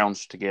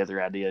scrounged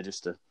together idea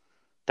just to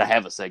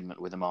have a segment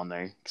with him on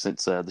there,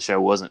 since the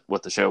show wasn't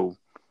what the show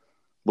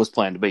was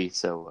planned to be.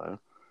 So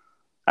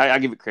I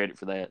give it credit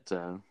for that.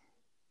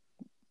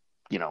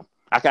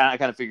 I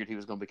kind of figured he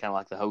was going to be kind of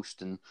like the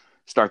host and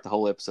start the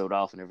whole episode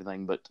off and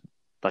everything, but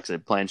like I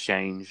said, plans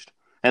changed,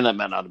 and that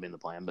might not have been the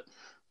plan, but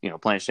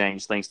plans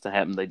changed, things to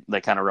happen.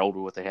 They kind of rolled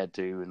with what they had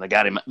to, and they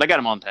got him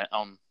on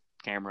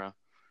camera.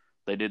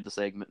 They did the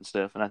segment and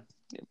stuff, and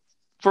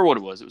for what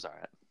it was all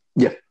right.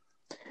 Yeah.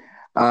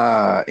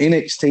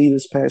 NXT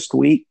this past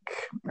week,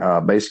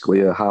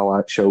 basically a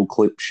highlight show,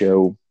 clip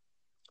show.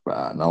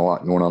 Not a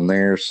lot going on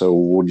there, so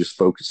we'll just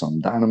focus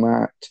on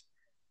Dynamite.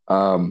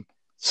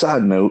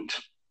 Side note.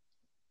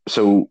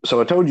 So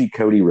I told you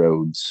Cody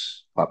Rhodes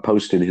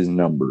posted his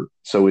number.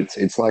 So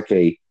it's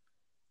like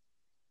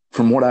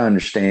from what I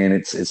understand,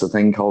 it's a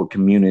thing called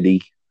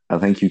Community. I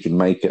think you can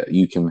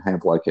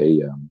have like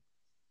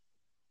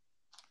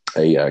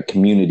a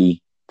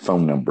community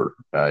phone number.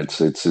 It's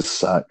this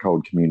site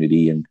called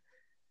Community, and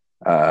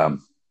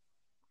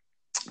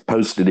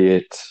posted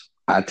it.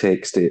 I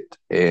texted it,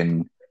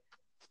 and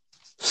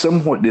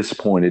somewhat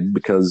disappointed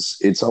because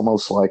it's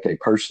almost like a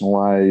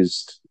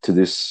personalized to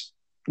this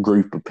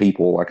group of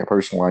people, like a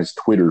personalized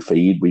Twitter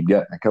feed. We've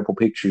gotten a couple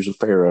pictures of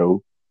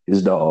Pharaoh,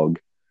 his dog,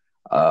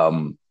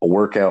 a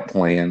workout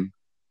plan,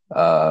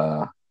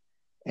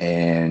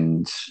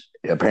 and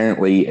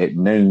apparently at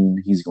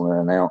noon he's going to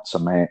announce a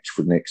match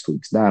for next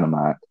week's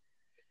Dynamite.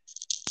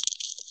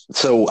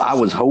 So I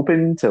was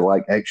hoping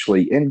to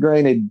actually, and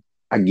granted,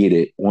 I get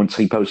it. Once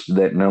he posted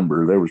that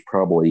number, there was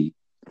probably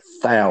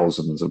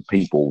thousands of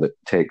people that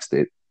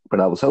texted. But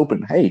I was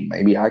hoping, hey,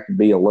 maybe I could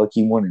be a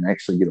lucky one and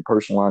actually get a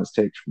personalized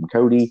text from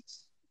Cody.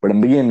 but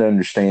I'm beginning to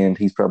understand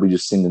he's probably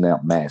just sending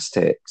out mass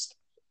text.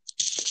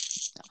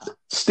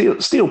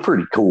 Still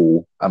pretty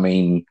cool. I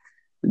mean,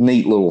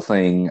 neat little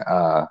thing.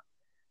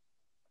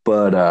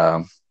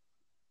 But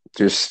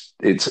just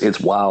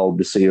it's wild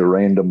to see a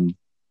random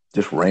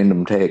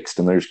text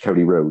and there's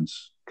Cody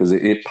Rhodes, because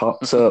it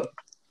pops up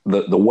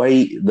the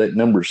way that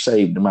number's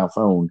saved to my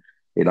phone.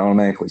 It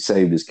automatically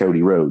saved as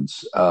Cody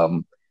Rhodes.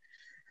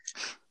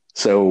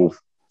 So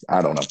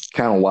I don't know,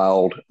 kind of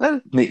wild,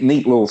 neat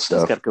little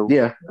stuff. That's cool.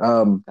 Yeah.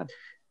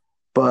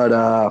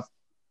 But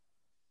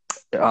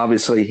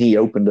obviously he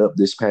opened up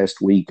this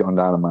past week on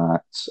Dynamite.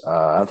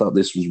 I thought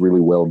this was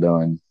really well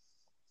done.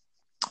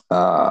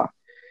 And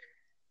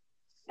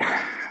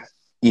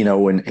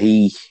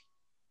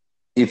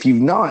if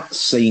you've not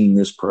seen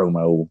this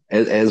promo,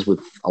 as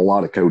with a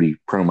lot of Cody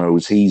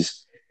promos, he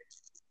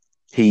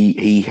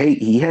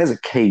has a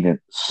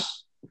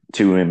cadence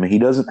to him. He's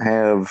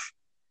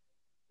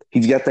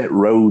got that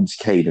Rhodes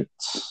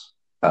cadence.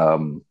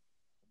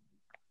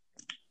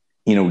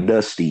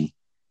 Dusty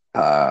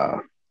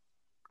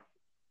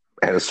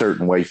had a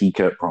certain way he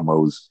cut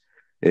promos,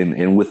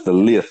 and with the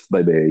lift,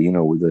 baby,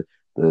 with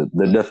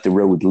the Dusty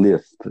Rhodes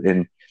lift,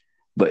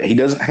 but he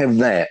doesn't have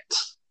that.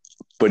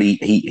 But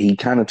he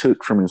kind of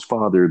took from his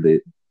father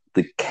the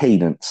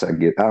cadence.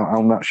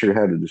 I'm not sure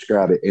how to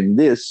describe it, and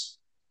this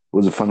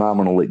was a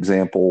phenomenal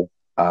example.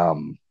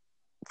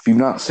 If you've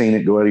not seen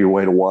it, go out of your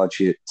way to watch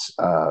it.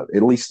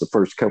 At least the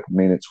first couple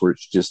minutes where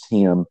it's just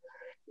him,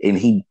 and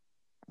he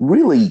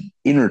really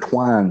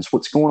intertwines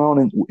what's going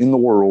on in the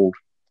world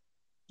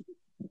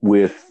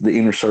with the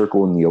Inner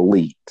Circle and the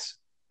Elite,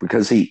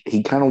 because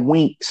he kind of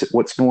winks at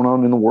what's going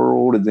on in the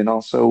world and then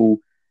also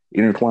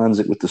intertwines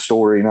it with the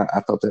story. And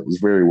I thought that was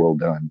very well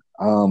done.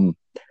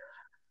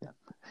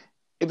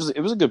 It was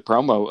a good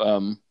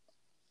promo.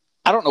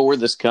 I don't know where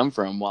this come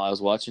from while I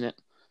was watching it,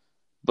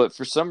 but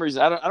for some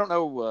reason, I don't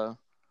know.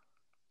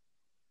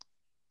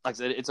 Like I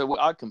said, it's an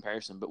odd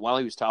comparison, but while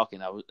he was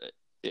talking,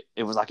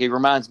 it was like, he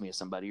reminds me of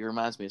somebody. He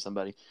reminds me of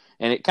somebody.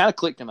 And it kind of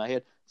clicked in my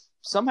head.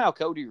 Somehow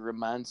Cody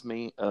reminds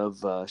me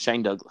of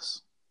Shane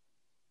Douglas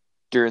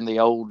during the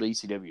old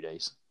ECW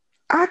days.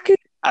 I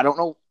don't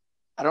know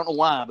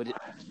why, but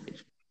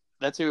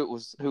that's who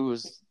was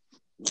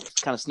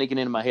kind of sneaking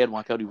into my head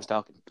while Cody was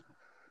talking.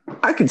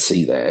 I can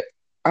see that.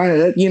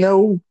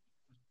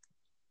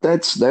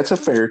 That's a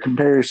fair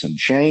comparison.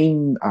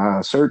 Shane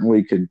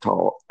certainly could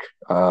talk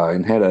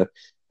and had a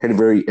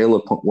very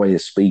eloquent way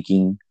of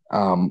speaking.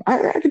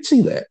 I could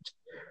see that.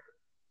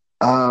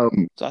 So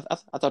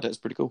I thought that was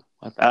pretty cool.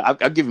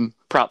 I'll give him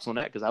props on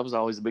that, because I was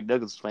always a big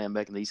Douglas fan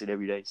back in the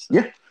ECW days.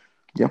 So.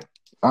 Yeah.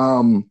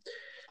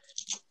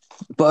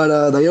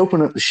 But they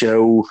open up the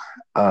show.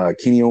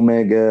 Kenny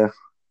Omega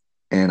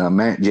and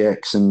Matt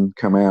Jackson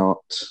come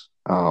out.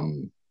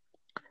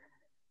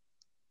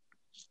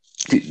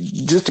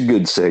 Just a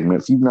good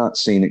segment. If you've not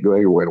seen it, go out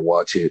of your way to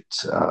watch it.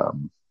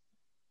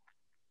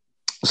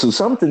 So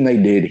something they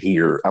did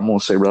here, I'm going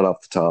to say right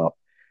off the top,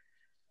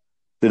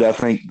 that I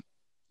think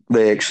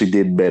they actually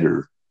did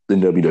better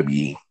than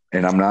WWE.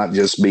 And I'm not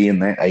just being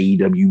that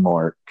AEW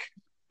mark,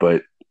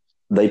 but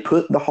they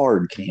put the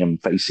hard cam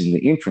facing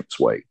the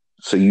entranceway,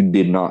 so you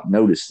did not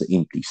notice the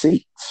empty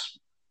seats.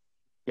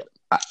 Yep.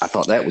 I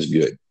thought that was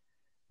good.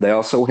 They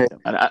also had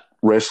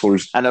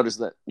wrestlers. I noticed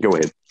that. Go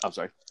ahead. I'm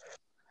sorry.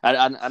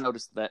 I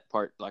noticed that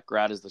part, like,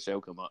 right as the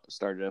show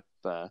started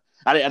up.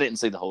 I didn't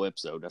see the whole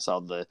episode. I saw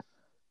the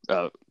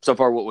so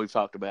far what we've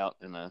talked about,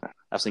 and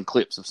I've seen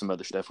clips of some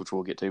other stuff, which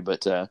we'll get to.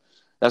 But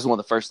that's one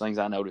of the first things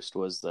I noticed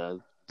was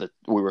that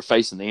we were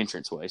facing the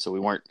entranceway, so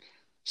we weren't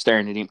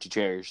staring at empty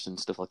chairs and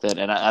stuff like that.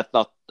 And I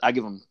thought, I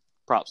give them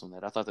props on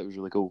that. I thought that was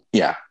really cool.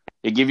 Yeah,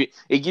 it give you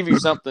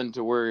something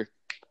to where,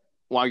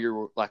 while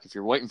you're, like, if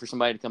you're waiting for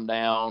somebody to come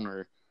down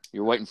or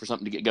you're waiting for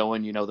something to get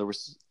going, there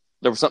was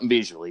something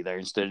visually there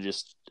instead of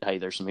just, hey,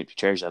 there's some empty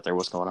chairs out there.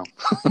 What's going on?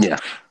 Yeah.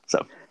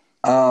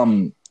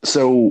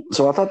 So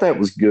I thought that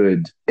was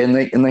good, and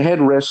they had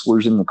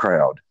wrestlers in the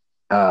crowd,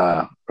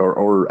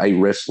 or a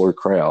wrestler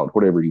crowd,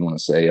 whatever you want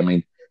to say. I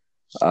mean,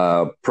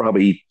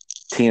 probably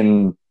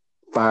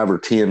 5 or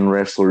 10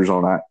 wrestlers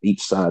on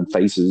each side,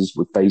 faces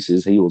with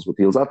faces, heels with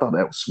heels. I thought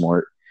that was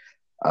smart,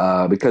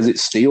 because it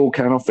still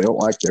kind of felt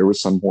like there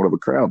was somewhat of a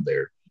crowd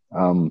there.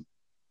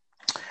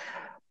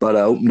 But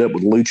I opened up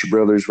with Lucha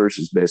Brothers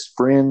versus Best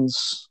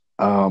Friends.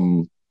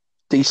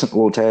 Decent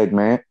little tag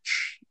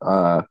match.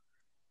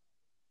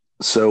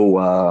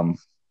 So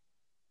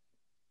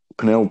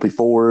Penelope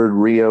Ford,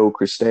 Rio,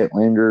 Chris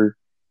Statlander,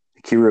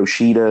 Hikaru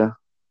Shida,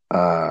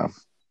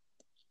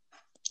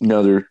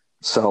 another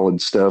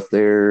solid stuff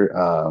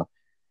there.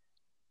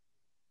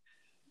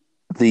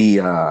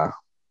 Another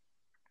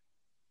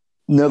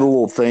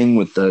little thing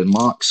with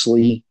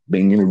Moxley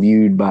being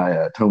interviewed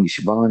by Tony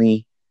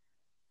Schiavone.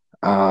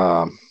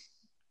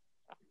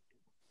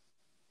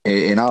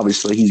 And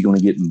obviously he's going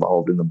to get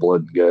involved in the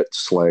Blood and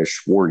Guts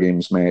 / War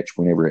Games match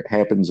whenever it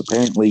happens.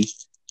 Apparently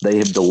they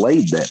have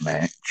delayed that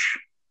match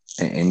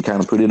and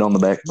kind of put it on the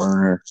back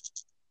burner,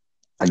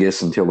 I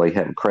guess, until they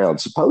have a crowd.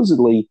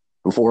 Supposedly,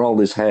 before all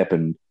this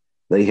happened,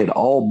 they had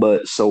all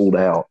but sold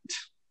out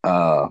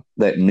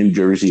that New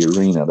Jersey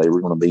arena they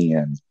were going to be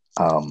in,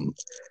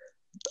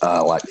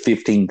 like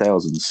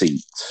 15,000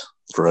 seats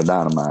for a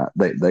Dynamite.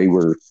 They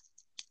were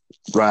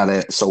right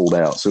at sold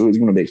out, so it was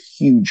going to be a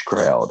huge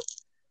crowd.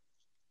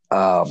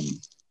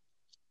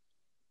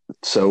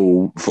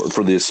 So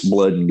for this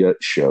blood and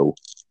guts show,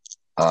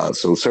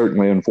 so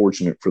certainly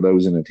unfortunate for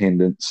those in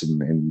attendance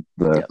and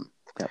the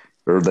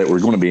or that were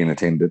going to be in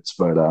attendance,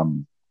 but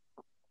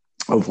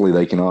hopefully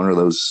they can honor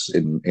those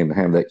and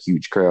have that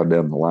huge crowd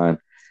down the line.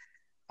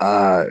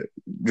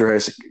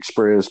 Jurassic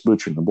Express,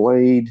 Butcher and the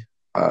Blade,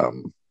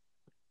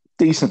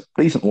 decent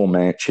little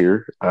match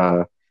here.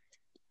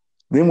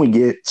 Then we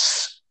get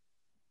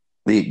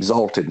the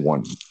Exalted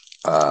One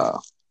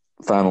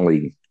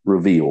finally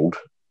revealed,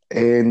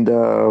 and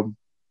I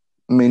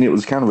mean, it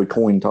was kind of a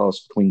coin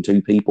toss between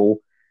two people.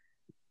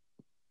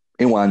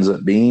 It winds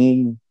up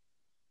being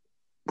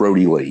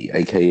Brody Lee,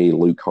 aka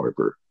Luke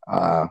Harper.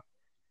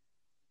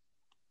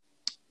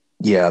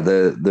 Yeah,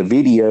 the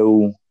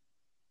video,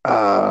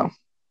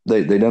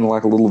 they done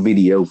like a little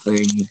video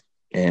thing,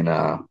 and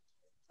I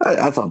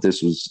thought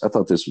this was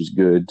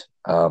good,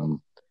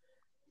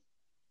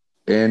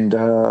 and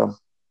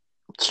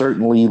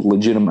certainly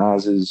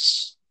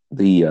legitimizes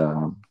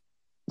the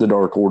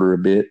Dark Order a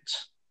bit.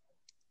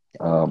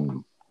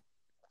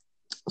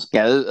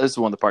 Yeah, that's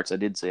one of the parts I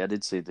did see. I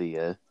did see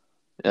the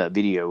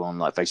video on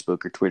like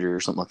Facebook or Twitter or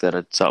something like that.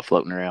 I saw it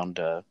floating around.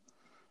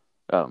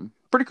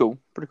 Pretty cool.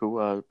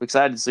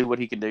 Excited to see what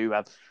he can do.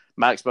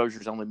 My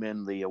exposure's only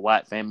been the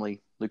Wyatt family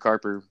Luke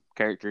Harper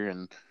character,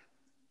 and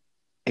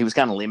he was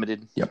kind of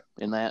limited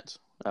in that.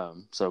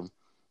 So,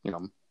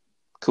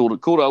 cool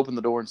to open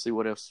the door and see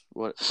what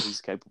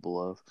he's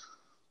capable of.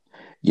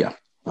 Yeah.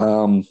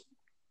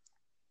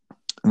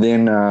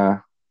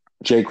 Then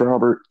Jake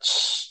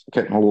Roberts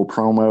cutting a little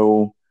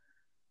promo.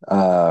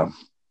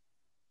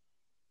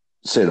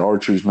 Said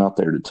Archer's not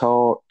there to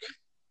talk,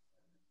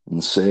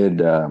 and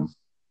said,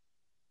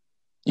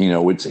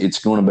 it's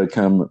going to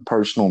become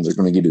personal. They're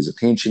going to get his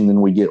attention. Then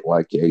we get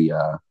like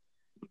a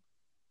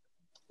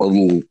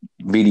little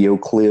video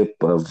clip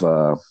of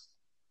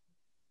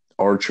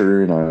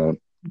Archer in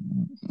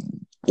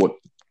what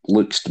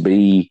looks to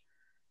be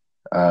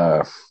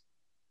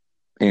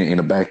in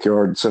a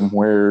backyard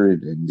somewhere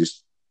and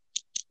just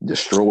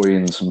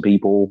destroying some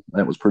people.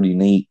 That was pretty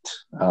neat.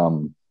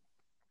 I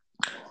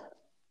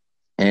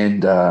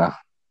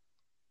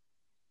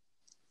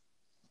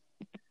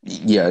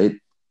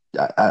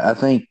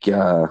think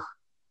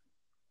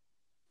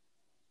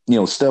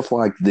stuff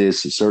like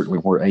this is certainly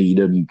where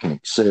AEW can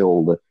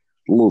excel. The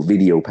little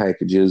video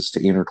packages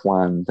to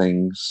intertwine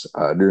things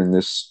during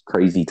this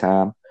crazy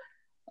time.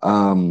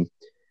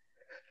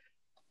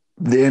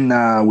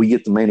 Then we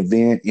get the main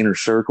event: Inner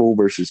Circle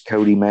versus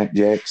Cody, Matt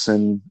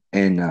Jackson,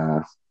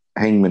 and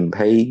Hangman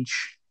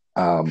Page.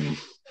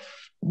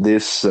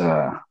 This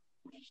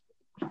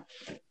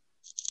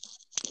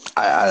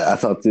I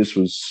thought this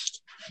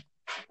was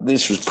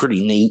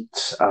pretty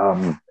neat,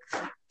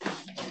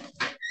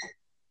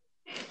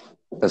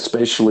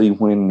 especially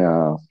when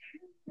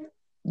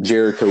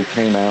Jericho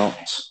came out.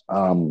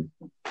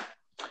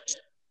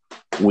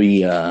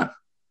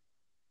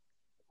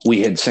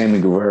 We had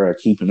Sammy Guevara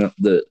keeping up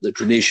the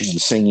tradition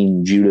of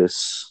singing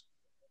Judas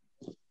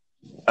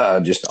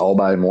just all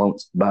by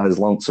his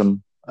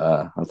lonesome.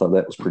 I thought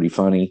that was pretty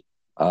funny.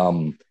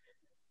 And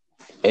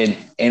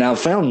I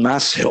found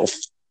myself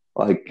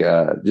like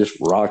just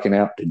rocking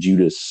out to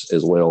Judas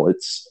as well.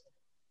 It's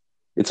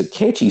a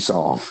catchy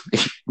song.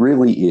 It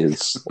really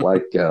is.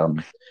 Like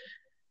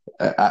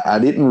I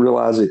didn't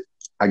realize it.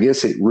 I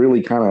guess it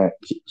really kind of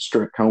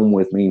struck home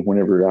with me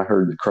whenever I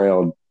heard the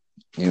crowd,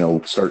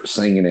 start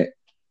singing it.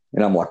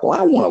 And I'm like, well,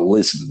 I want to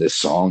listen to this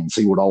song and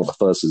see what all the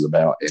fuss is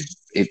about. And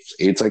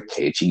it's a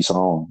catchy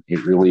song.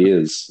 It really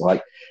is.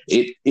 Like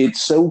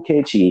it's so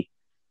catchy.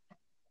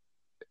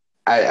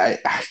 I've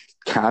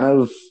kind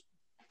of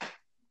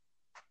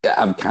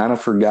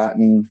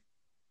forgotten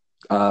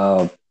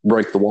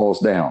Break the Walls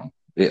Down.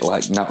 It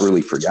like not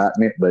really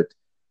forgotten it, but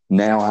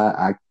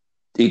now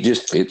it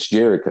just fits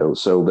Jericho.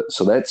 So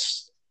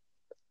that's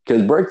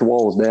because Break the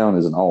Walls Down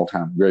is an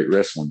all-time great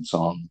wrestling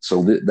song.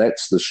 So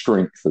that's the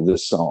strength of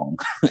this song.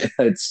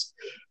 But it's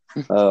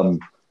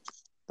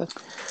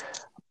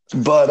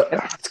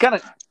kind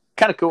of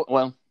cool.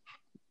 Well,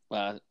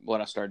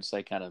 what I started to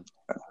say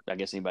I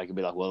guess anybody could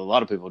be like, well, a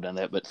lot of people have done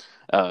that, but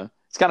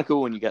it's kind of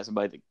cool when you got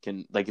somebody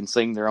that can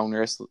sing their own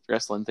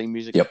wrestling theme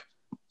music.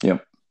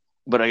 Yep.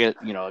 But I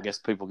guess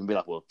people can be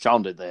like, well,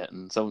 Sean did that,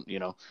 and so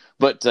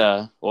but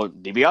or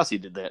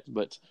DiBiase did that,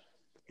 but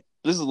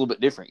this is a little bit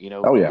different,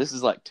 Oh yeah, this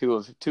is like two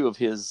of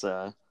his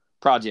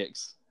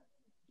projects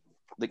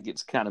that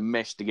gets kind of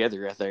meshed together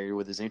right there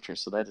with his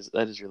entrance. So that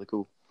is really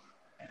cool.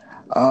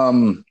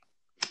 And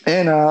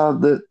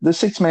the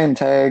 6-man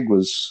tag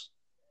was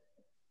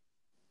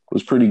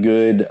pretty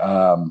good.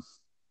 A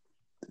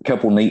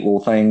couple neat little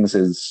things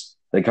is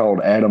they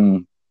called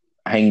Adam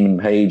Hangman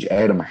Page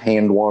Adam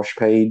Handwash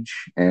Page,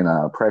 and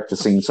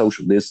practicing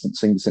social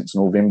distancing since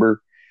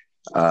November.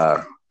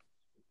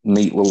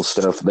 neat little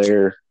stuff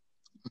there.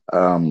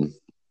 But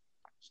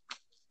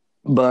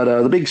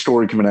the big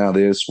story coming out of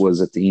this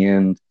was at the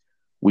end,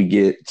 we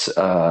get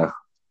the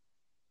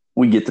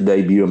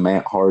debut of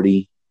Matt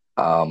Hardy.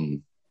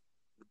 I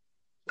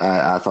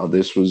thought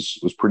this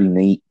was pretty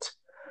neat.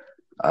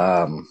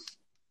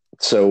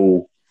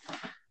 So,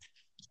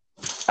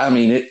 I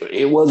mean,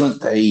 it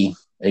wasn't a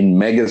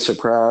mega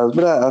surprise,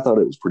 but I thought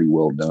it was pretty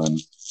well done.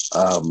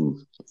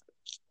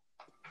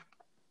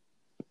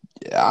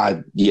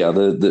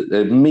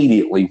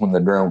 Immediately when the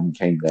drone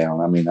came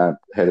down, I mean, I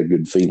had a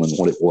good feeling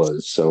what it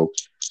was. So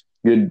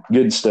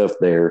good stuff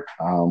there.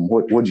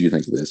 What do you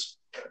think of this?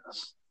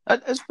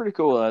 That's pretty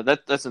cool.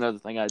 That's another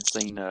thing I'd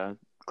seen a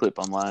clip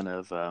online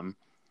of.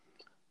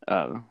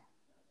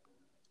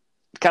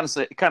 Kind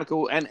of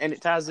cool, and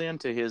it ties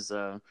into his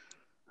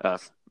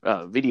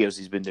videos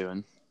he's been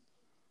doing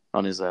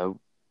on his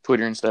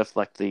Twitter and stuff.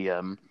 Like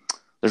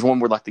there's one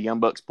where like the Young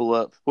Bucks pull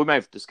up. We may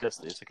have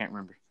discussed this. I can't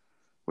remember.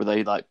 Where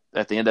they like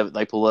at the end of it,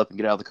 they pull up and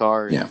get out of the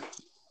car. And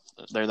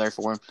they're there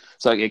for him.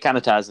 So it kind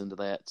of ties into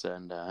that.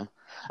 And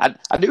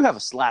I do have a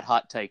slight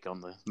hot take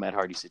on the Matt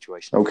Hardy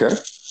situation. Okay.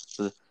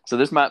 So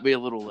this might be a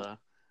little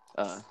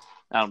I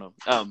don't know.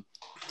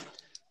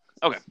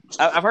 Okay,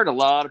 I've heard a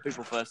lot of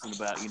people fussing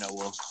about,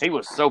 well, he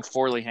was so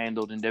poorly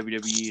handled in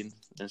WWE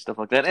and stuff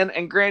like that.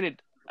 And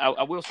granted,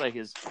 I will say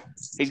he's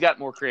got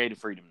more creative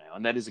freedom now,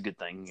 and that is a good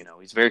thing.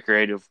 He's very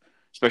creative,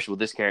 especially with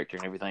this character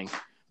and everything.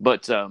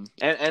 But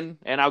and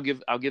I'll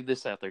give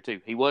this out there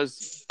too. He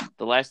was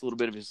the last little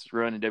bit of his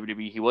run in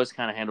WWE. He was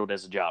kind of handled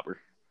as a jobber.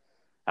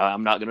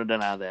 I'm not going to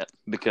deny that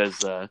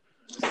because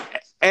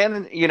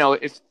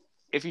if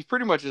he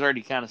pretty much has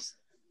already kind of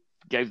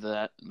gave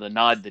the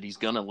nod that he's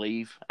going to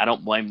leave, I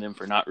don't blame them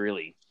for not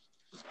really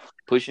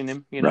pushing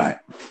him. Right.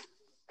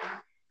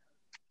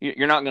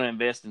 You're not going to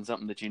invest in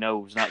something that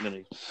is not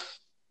going to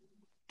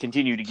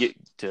continue to get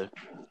to,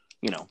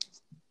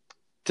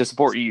 to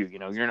support you.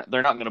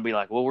 They're not going to be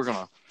like, well, we're going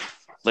to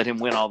let him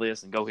win all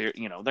this and go here.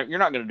 You're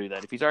not going to do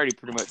that if he's already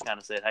pretty much kind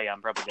of said, hey,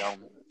 I'm probably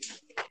gone.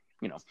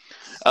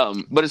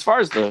 But as far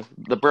as the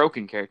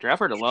broken character, I've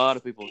heard a lot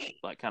of people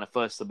like kind of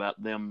fuss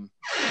about them.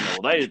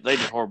 They did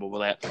horrible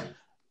with that.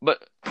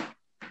 But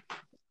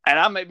and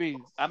I may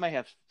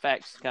have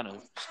facts kind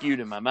of skewed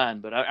in my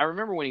mind, but I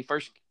remember when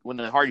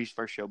the Hardys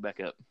first showed back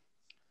up,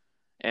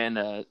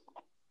 and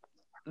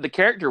the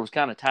character was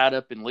kind of tied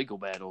up in legal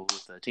battle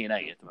with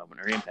TNA at the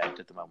moment, or Impact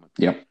at the moment.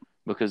 Yep.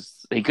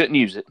 Because he couldn't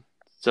use it,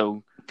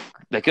 so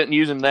they couldn't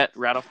use him that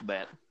right off the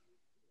bat.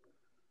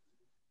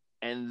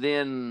 And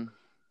then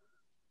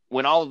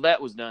when all of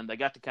that was done, they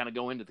got to kind of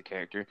go into the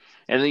character,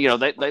 and then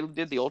they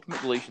did the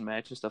Ultimate Deletion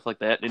match and stuff like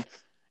that,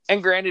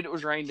 and granted, it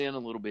was reined in a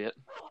little bit,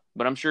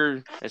 but I'm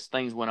sure as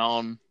things went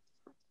on,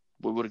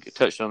 we would have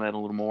touched on that a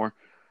little more.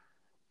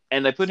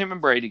 And they put him and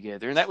Bray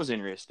together, and that was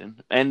interesting.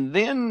 And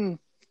then,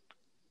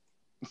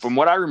 from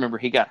what I remember,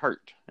 he got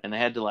hurt, and they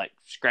had to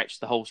scratch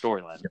the whole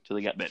storyline until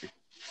he got better.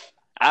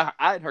 I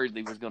had heard that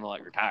he was going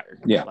to retire,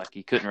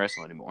 he couldn't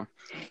wrestle anymore.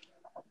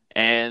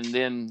 And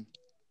then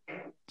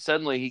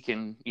suddenly he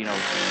can,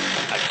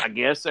 I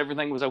guess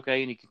everything was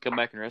okay, and he could come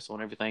back and wrestle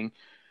and everything.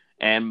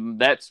 And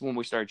that's when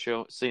we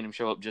started seeing him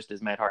show up just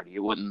as Matt Hardy.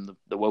 It wasn't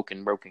the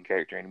woken, broken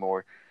character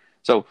anymore.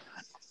 So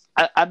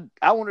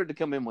I wanted to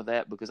come in with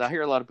that because I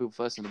hear a lot of people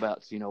fussing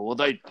about, well,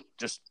 they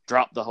just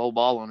dropped the whole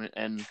ball on it.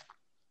 And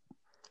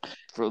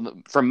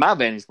from my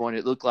vantage point,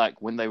 it looked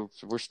like when they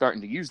were starting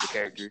to use the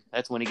character,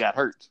 that's when he got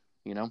hurt,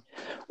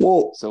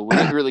 Well, so we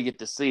didn't really get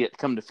to see it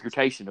come to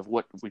fruition of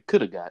what we could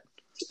have got.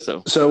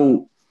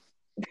 So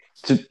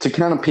to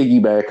kind of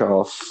piggyback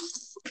off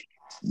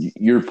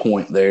your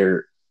point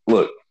there,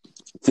 look,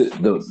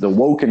 the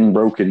woken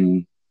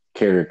broken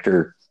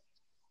character,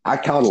 I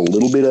caught a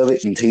little bit of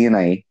it in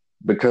TNA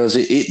because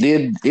it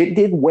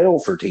did well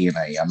for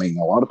TNA. I mean,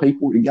 a lot of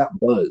people, it got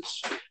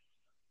buzz.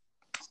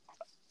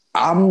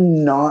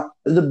 I'm not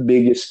the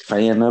biggest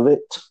fan of it.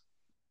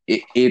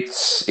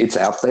 It's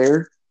out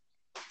there.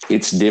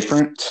 It's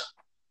different.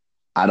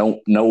 I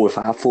don't know if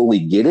I fully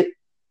get it.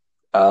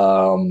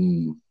 I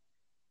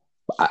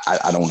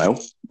don't know.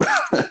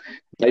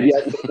 Maybe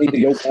I just need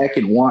to go back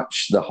and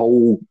watch the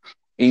whole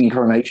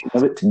incarnation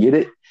of it to get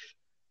it.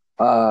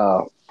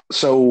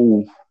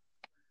 So,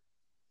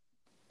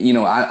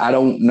 I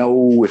don't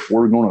know if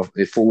we're going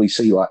to fully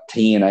see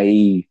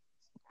TNA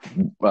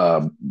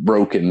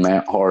broken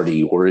Matt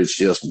Hardy, where it's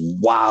just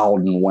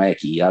wild and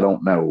wacky. I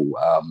don't know.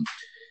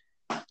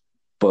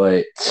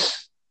 But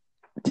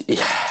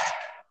yeah,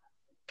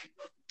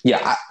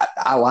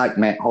 I like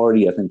Matt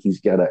Hardy. I think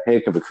he's got a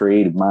heck of a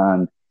creative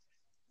mind.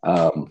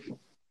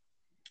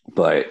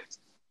 But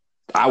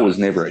I was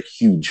never a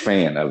huge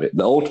fan of it.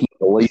 The Ultimate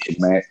Deletion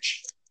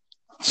match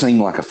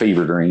seemed like a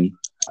fever dream.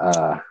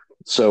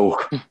 So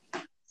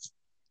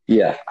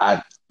yeah,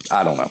 I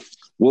don't know.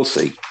 We'll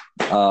see.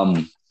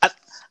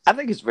 I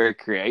think it's very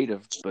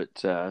creative,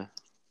 but I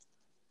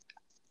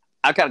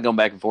kind of gone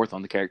back and forth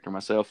on the character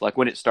myself. Like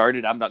when it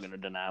started, I'm not going to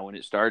deny when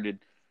it started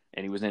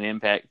and he was in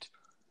Impact,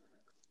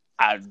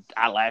 I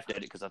laughed at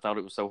it because I thought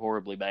it was so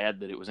horribly bad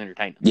that it was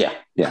entertaining. Yeah.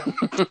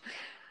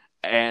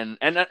 and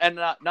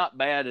not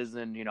bad as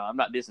in, you know, I'm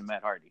not dissing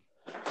Matt Hardy.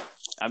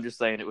 I'm just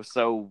saying it was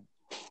so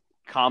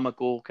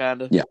comical,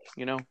 kind of. Yeah.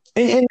 You know,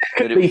 and that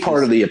could be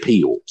part of the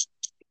appeal.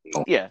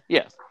 Yeah.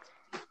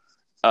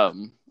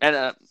 And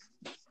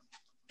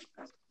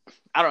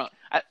I don't know.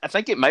 I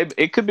think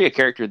it could be a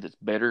character that's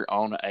better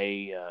on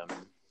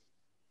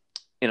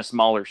in a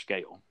smaller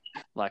scale,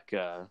 like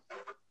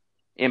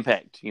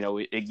Impact. You know,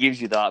 it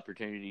gives you the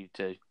opportunity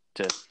to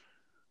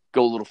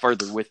go a little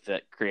further with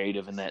that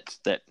creative and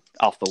that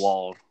off the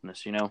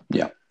wallness. You know,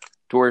 yeah.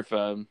 To where if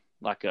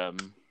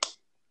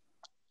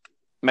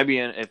maybe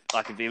if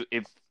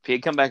he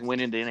had come back and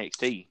went into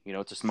NXT, you know,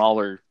 it's a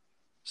smaller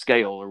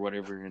scale or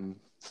whatever, and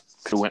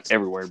could have went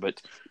everywhere,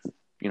 but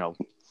you know,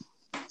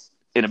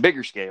 in a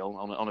bigger scale,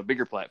 on a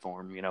bigger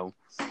platform, you know,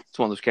 it's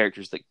one of those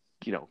characters that,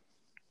 you know,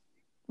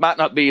 might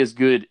not be as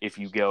good if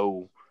you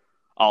go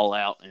all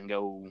out and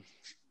go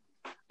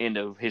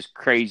into his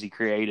crazy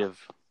creative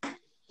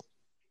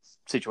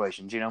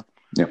situations, you know?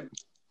 Yep.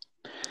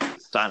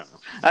 So I don't know.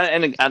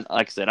 And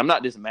like I said, I'm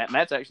not dissing Matt.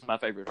 Matt's actually my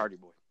favorite Hardy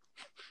Boy.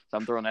 So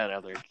I'm throwing that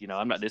out there. You know,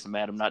 I'm not dissing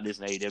Matt. I'm not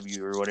dissing AEW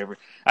or whatever.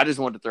 I just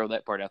wanted to throw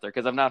that part out there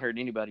because I've not heard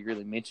anybody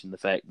really mention the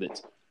fact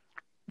that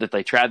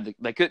they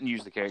they couldn't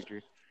use the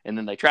character. And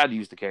then they tried to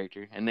use the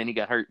character, and then he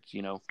got hurt.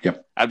 You know,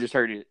 yep. I've just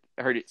heard it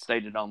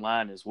stated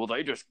online as, well,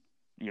 they just,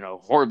 you know,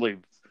 horribly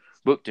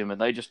booked him, and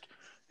they just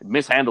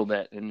mishandled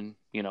that. And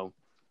you know,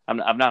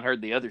 I've not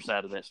heard the other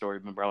side of that story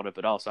been brought up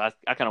at all. So I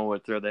kind of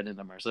want to throw that in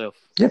there myself.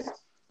 Yep.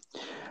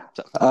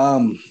 So.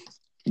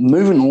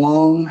 Moving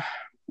along,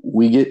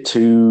 we get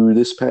to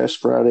this past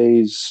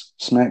Friday's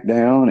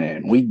SmackDown,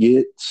 and we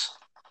get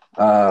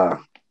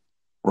Rob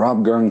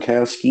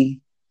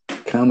Gronkowski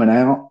coming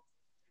out.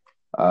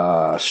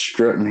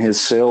 Strutting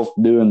himself,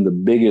 doing the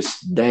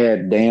biggest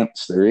dad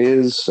dance there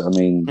is. I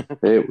mean,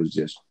 it was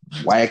just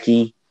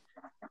wacky.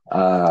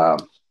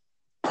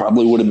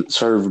 Probably would have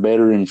served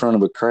better in front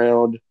of a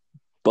crowd,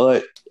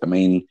 but I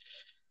mean,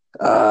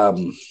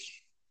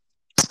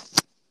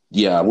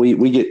 yeah,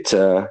 we get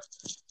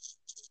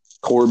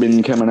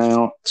Corbin coming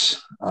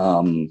out,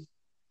 and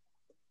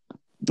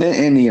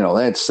you know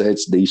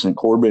that's decent.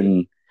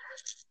 Corbin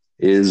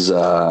is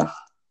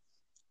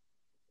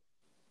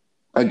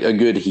a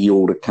good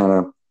heel to kind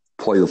of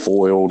play the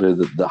foil to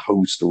the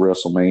host of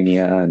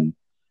WrestleMania, and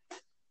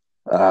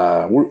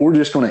we're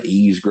just going to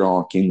ease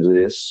Gronk into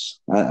this.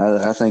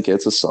 I think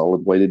that's a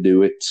solid way to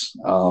do it.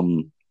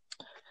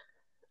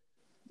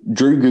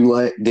 Drew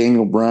Gulak,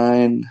 Daniel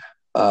Bryan,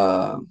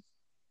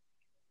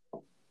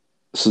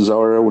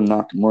 Cesaro, and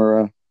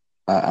Nakamura.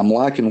 I'm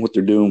liking what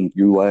they're doing with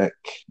Gulak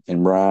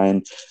and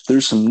Bryan.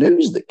 There's some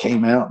news that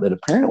came out that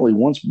apparently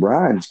once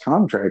Bryan's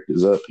contract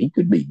is up, he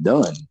could be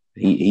done.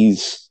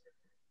 He's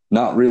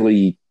not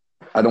really,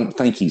 I don't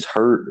think he's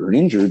hurt or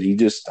injured. He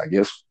just, I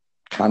guess,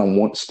 kind of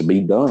wants to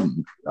be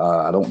done.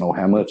 I don't know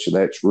how much of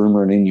that's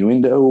rumor and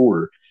innuendo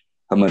or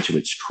how much of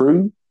it's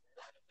true.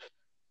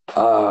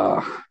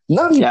 Not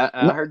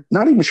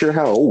even sure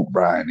how old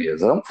Bryan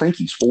is. I don't think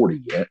he's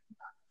 40 yet.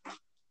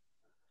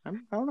 I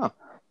don't know.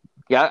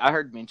 Yeah, I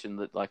heard mention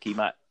that like he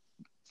may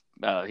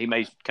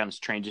kind of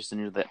transition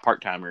into that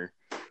part-timer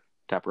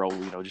type role,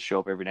 you know, just show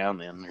up every now and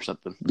then or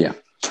something. Yeah.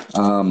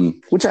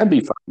 Which I'd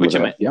be fine with.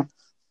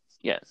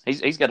 Yeah,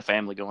 he's got a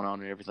family going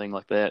on and everything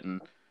like that,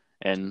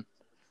 and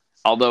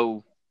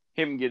although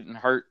him getting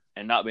hurt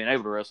and not being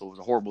able to wrestle was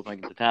a horrible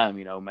thing at the time,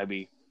 you know,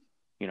 maybe,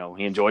 you know,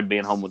 he enjoyed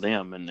being home with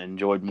them and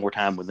enjoyed more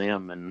time with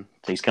them, and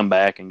he's come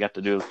back and got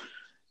to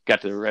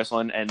wrestle,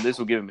 and this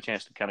will give him a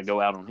chance to kind of go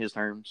out on his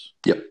terms.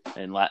 Yep.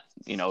 And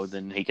you know,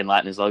 then he can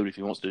lighten his load if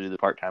he wants to do the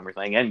part-timer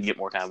thing and get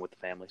more time with the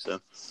family. So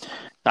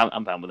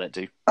I'm fine with that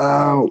too.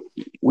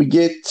 We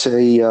get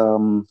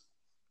a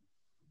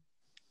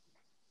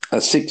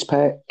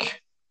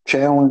 6-pack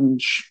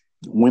challenge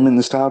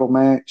women's title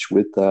match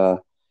with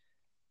Dana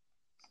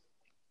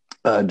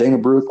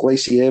Brooke,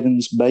 Lacey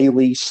Evans,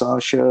 Bayley,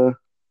 Sasha,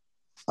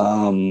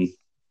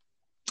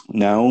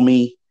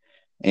 Naomi,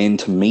 and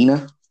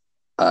Tamina.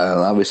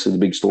 Obviously, the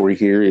big story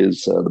here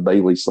is the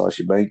Bayley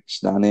Sasha Banks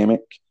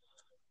dynamic.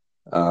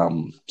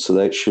 So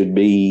that should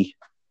be,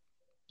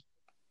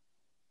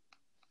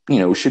 you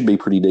know,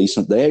 pretty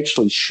decent. They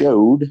actually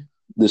showed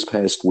this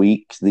past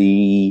week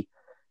the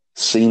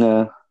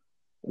Cena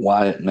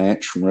Wyatt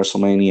match from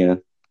WrestleMania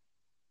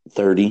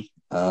 30.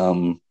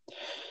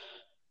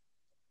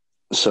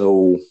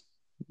 So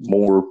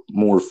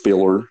more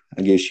filler,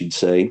 I guess you'd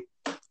say.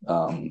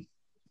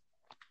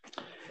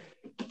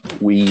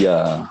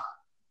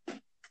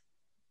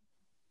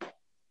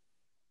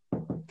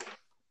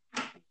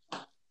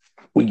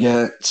 We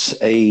got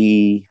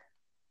a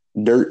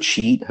dirt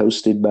sheet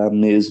hosted by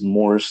Ms.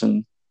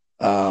 Morrison.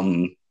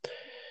 And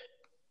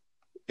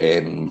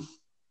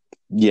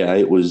yeah,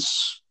 it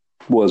was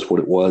what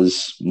it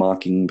was,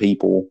 mocking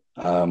people.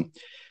 I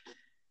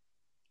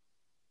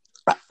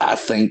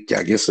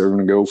guess they're going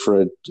to go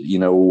for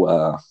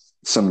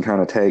some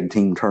kind of tag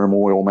team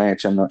turmoil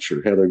match. I'm not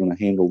sure how they're going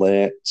to handle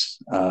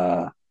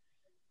that.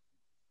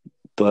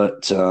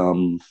 But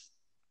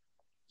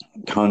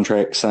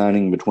contract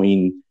signing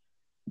between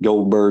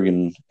Goldberg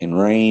and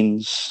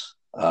Reigns.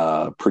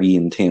 Pretty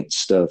intense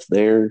stuff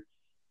there.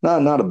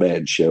 Not a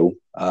bad show.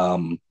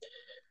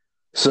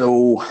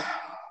 So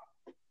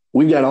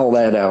we got all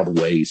that out of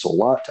the way. So a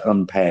lot to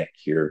unpack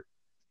here.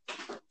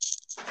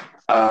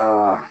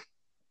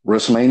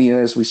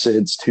 WrestleMania, as we said,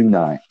 it's 2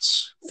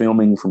 nights,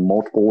 filming from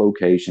multiple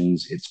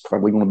locations. It's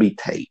probably going to be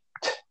taped.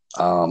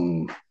 I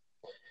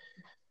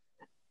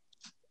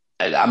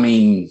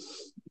mean,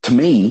 to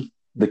me,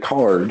 the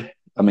card,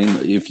 I mean,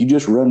 if you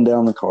just run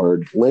down the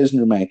card,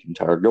 Lesnar,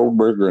 McIntyre,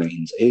 Goldberg,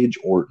 Reigns, Edge,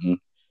 Orton,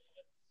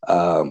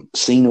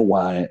 Cena,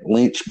 Wyatt,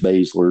 Lynch,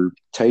 Baszler,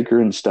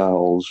 Taker and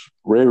Styles,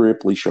 Rhea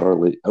Ripley,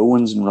 Charlotte,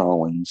 Owens and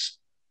Rollins,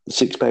 the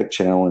Six-Pack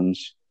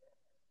Challenge,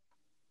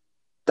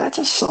 that's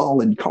a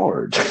solid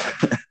card.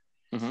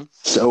 Mm-hmm.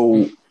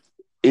 So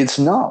it's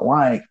not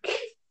like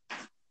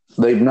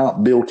they've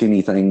not built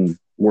anything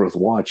worth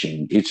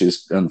watching. It's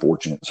just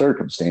unfortunate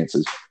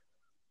circumstances.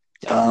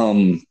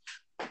 So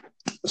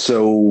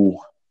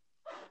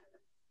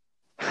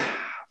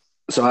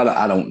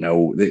I don't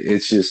know.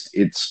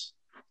 It's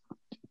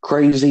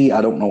crazy.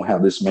 I don't know how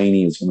this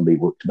Mania is going to be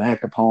looked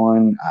back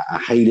upon. I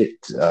hate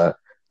it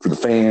for the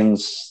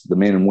fans, the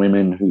men and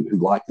women who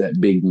like that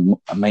big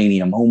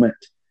Mania moment.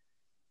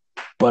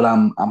 But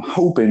I'm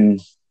hoping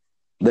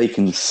they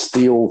can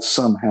still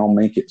somehow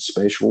make it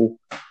special,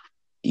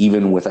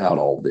 even without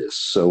all this.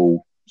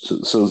 So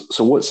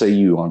what say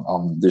you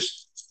on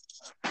this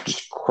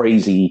just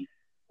crazy,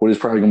 what is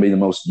probably going to be the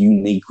most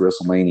unique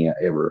WrestleMania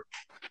ever?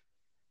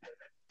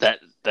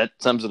 That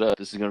sums it up.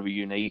 This is going to be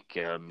unique.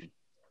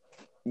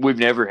 We've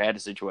never had a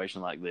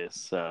situation like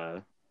this.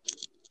 I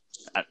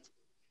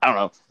don't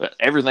know.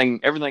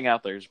 Everything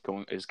out there is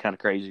kind of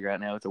crazy right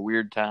now. It's a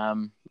weird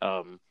time.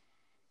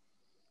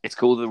 It's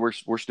cool that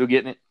we're still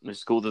getting it.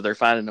 It's cool that they're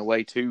finding a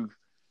way to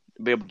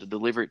be able to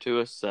deliver it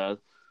to us.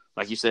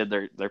 Like you said,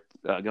 they're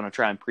going to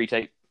try and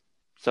pre-tape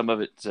some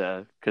of it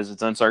because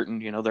it's uncertain.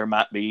 There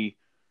might be,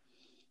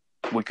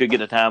 we could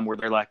get a time where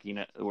they're like,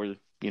 where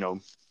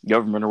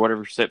government or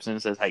whatever steps in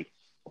and says, hey,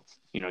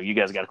 you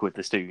guys got to quit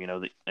this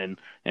too. And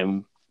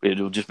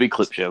it'll just be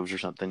clip shows or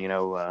something.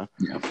 Yeah.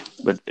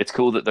 But it's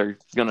cool that they're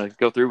going to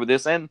go through with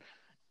this, and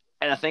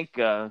I think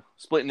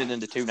splitting it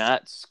into 2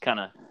 nights kind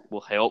of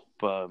will help.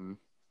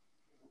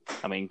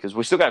 Because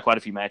we still got quite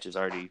a few matches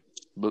already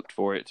booked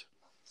for it.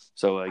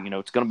 So,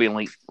 it's going to be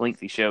a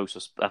lengthy show. So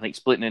I think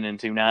splitting it in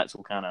 2 nights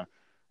will kind of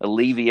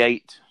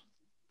alleviate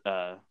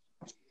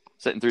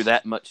sitting through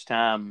that much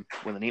time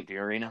with an empty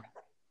arena.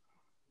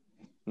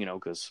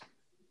 Because,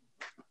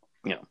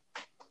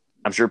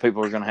 I'm sure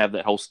people are going to have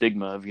that whole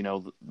stigma of,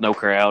 no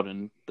crowd.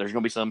 And there's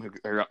going to be some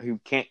who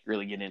can't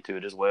really get into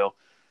it as well.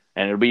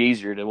 And it'll be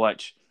easier to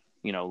watch,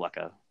 like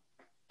a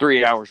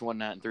 3 hours one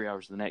night and 3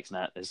 hours the next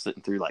night is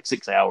sitting through like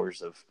 6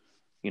 hours of,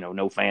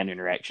 no fan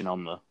interaction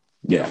on the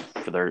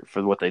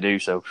for what they do.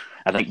 So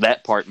I think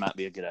that part might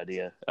be a good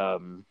idea.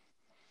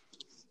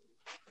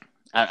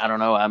 I don't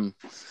know.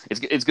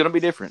 It's going to be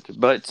different,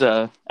 but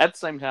at the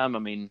same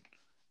time,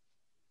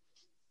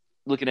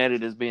 looking at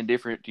it as being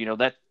different,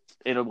 that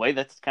in a way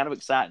that's kind of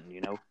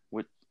exciting,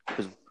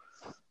 because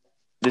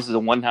this is a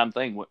one-time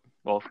thing.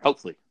 Well,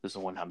 hopefully this is a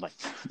one-time thing.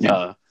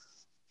 Yeah.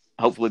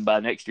 Hopefully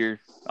by next year,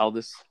 all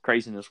this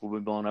craziness will be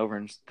blown over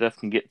and stuff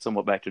can get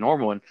somewhat back to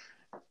normal.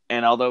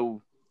 And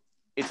although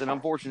it's an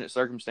unfortunate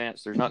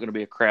circumstance, there's not going to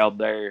be a crowd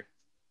there.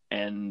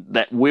 And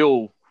that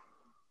will,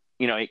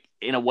 in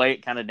a way,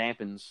 it kind of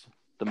dampens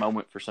the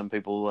moment for some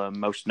people.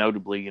 Most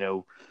notably,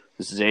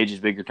 this is Edge's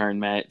big return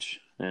match,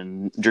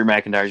 and Drew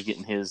McIntyre's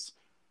getting his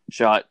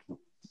shot.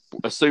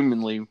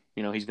 Assumingly,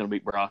 he's going to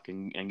beat Brock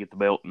and get the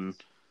belt, and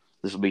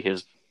this will be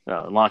his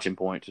launching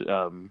point.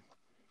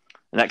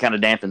 And that kind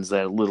of dampens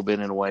that a little bit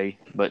in a way.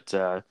 But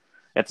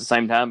at the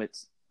same time,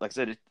 it's like I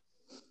said,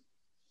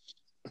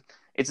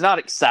 it's not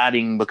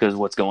exciting because of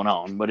what's going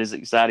on, but it's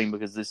exciting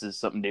because this is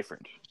something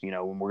different.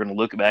 When we're going to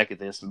look back at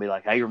this and be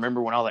like, hey,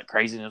 remember when all that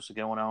craziness was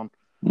going on?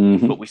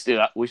 Mm-hmm. But we still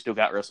got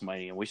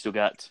WrestleMania, and we still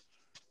got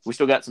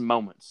some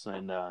moments,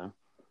 and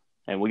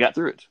we got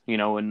through it.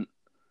 And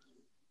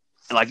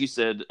like you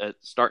said,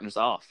 starting us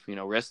off,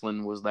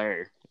 wrestling was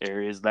there. It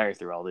is there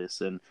through all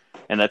this, and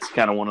that's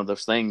kind of one of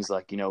those things.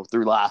 Like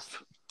through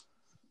life,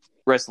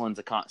 wrestling's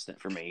a constant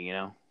for me.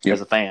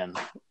 As a fan,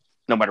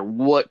 no matter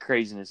what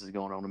craziness is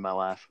going on in my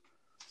life,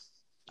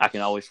 I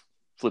can always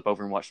flip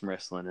over and watch some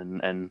wrestling,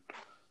 and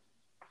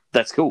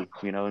that's cool.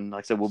 And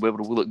like I said, we'll be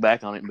able to look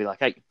back on it and be like,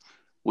 hey,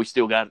 we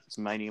still got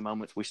some Mania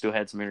moments. We still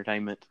had some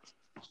entertainment.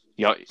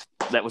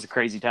 That was a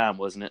crazy time,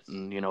 wasn't it?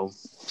 And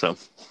so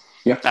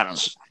yeah, I don't know.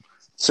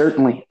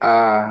 Certainly.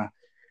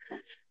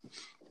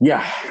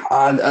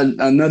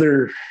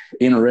 Another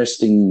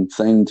interesting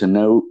thing to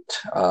note,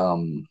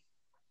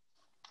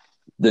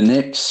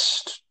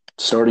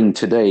 starting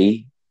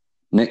today,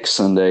 next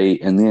Sunday,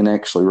 and then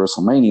actually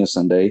WrestleMania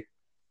Sunday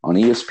on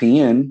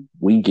ESPN,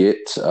 we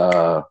get,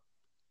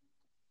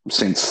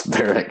 since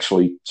they're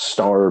actually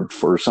starved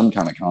for some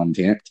kind of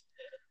content,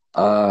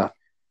 but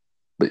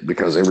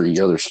because every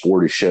other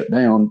sport is shut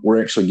down,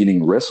 we're actually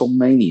getting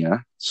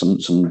WrestleMania,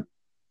 some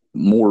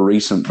more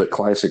recent but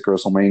classic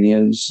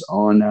WrestleManias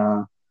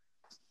on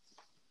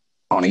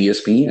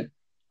ESPN.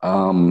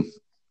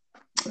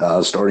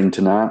 Starting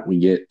tonight, we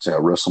get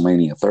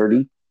WrestleMania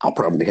 30. I'll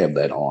probably have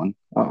that on.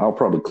 I'll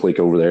probably click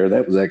over there.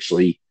 That was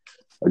actually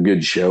a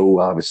good show.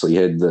 Obviously,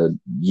 had the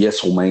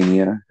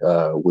Yeselmania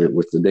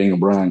with the Daniel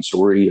Bryan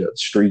story.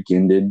 Streak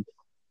ended.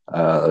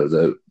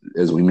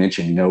 As we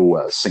mentioned,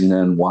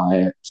 Cena and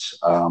Wyatt.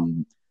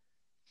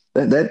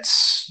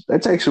 That's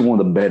actually one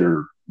of the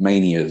better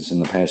manias in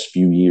the past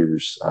few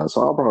years.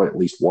 So I'll probably at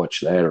least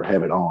watch that or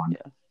have it on.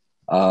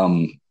 Yeah.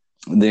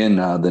 Then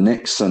the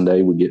next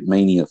Sunday we get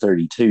Mania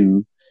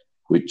 32,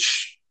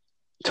 which,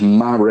 to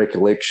my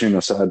recollection,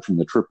 aside from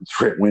the Triple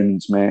Threat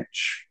Women's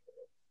match,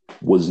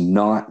 was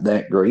not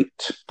that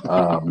great.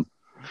 I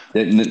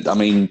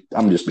mean,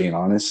 I'm just being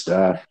honest.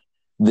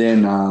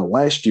 Then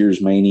last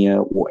year's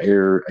Mania will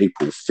air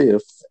April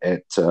 5th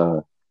at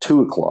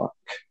 2 o'clock,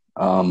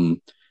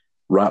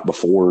 right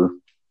before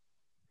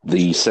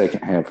the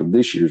second half of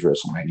this year's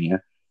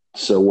WrestleMania.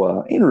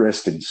 So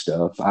interesting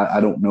stuff. I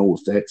don't know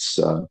if that's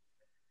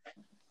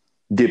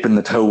dipping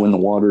the toe in the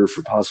water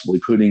for possibly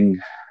putting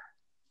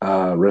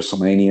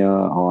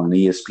WrestleMania on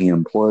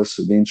ESPN Plus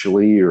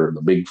eventually, or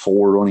the Big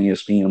Four on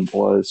ESPN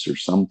Plus, or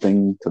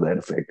something to that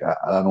effect.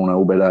 I don't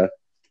know, but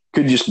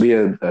could just be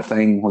a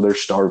thing where they're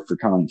starved for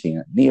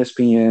content. And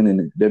ESPN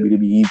and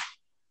WWE,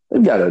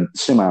 they've got a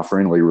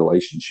semi-friendly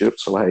relationship,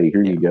 so hey,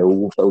 here you go.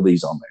 We'll throw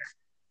these on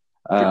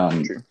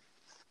there. Sure.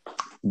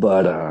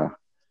 But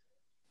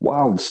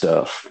wild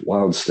stuff.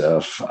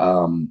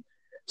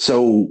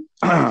 So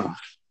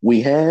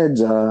we had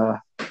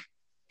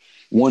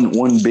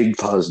one big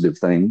positive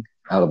thing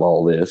out of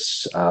all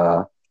this.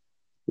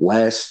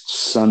 Last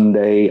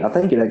Sunday, I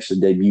think it actually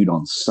debuted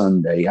on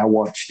Sunday. I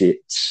watched it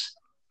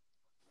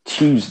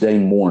Tuesday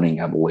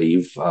morning, I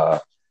believe.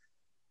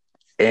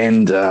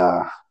 And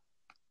the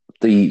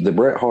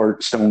Bret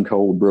Hart Stone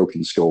Cold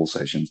Broken Skull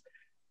sessions.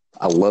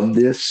 I love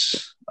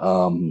this.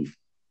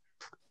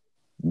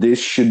 This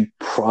should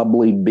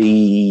probably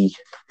be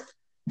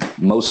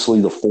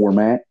mostly the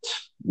format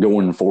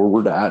going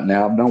forward.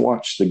 Now, I've not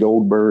watched the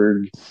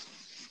Goldberg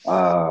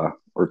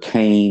or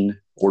Kane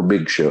or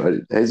Big Show.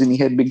 Has any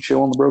had Big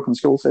Show on the Broken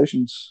Skull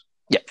sessions?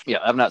 Yeah,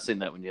 I've not seen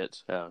that one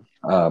yet.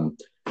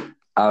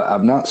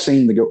 I've not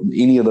seen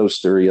any of those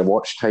three. I've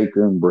watched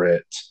Taker and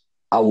Bret.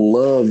 I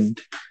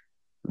loved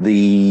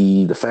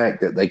the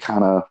fact that they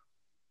kind of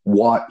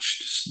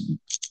watched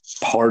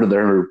part of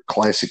their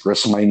classic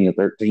WrestleMania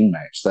 13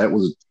 match. That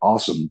was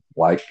awesome.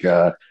 Like,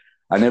 I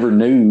never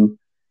knew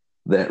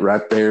that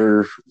right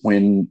there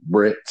when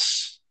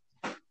Bret's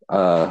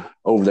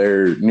over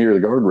there near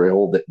the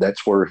guardrail,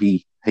 that's where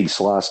he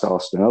sliced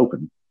Austin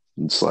open.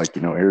 It's like,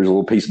 here's a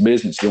little piece of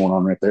business going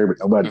on right there, but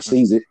nobody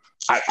sees it.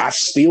 I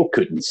still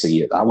couldn't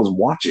see it. I was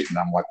watching, and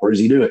I'm like, where does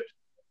he do it?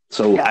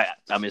 So yeah,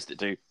 I missed it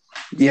too.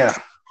 Yeah.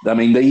 I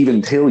mean, they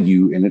even tell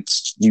you, and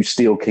you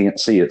still can't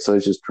see it. So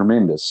it's just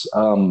tremendous.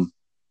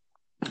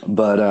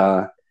 But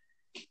I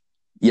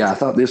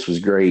thought this was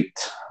great.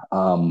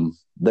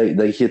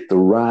 They hit the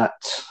right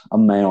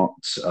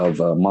amount of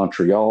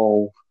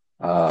Montreal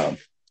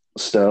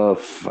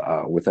stuff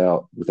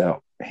without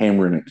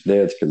hammering it to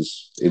death,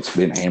 because it's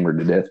been hammered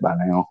to death by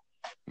now.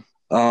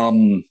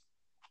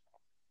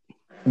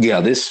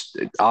 This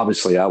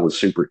obviously I was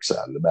super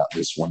excited about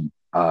this one.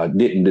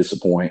 Didn't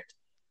disappoint.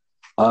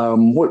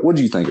 What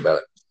did you think about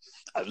it?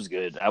 It was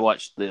good. I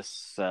watched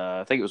this.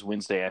 I think it was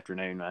Wednesday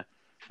afternoon.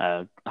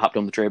 I hopped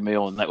on the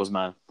treadmill, and that was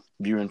my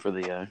viewing for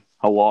the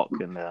whole walk,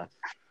 and it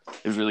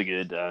was really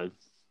good.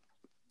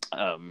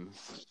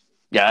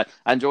 I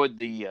enjoyed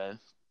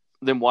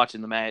them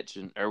watching the match,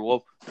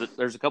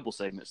 there's a couple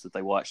segments that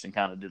they watched and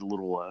kind of did a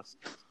little,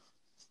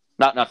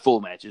 not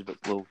full matches, but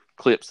little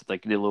clips that they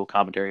did a little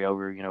commentary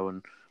over,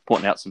 and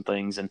pointing out some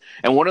things. And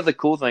one of the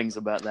cool things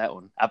about that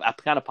one, I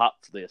kind of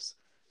popped this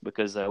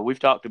because we've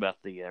talked about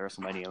the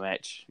WrestleMania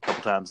match a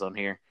couple times on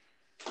here,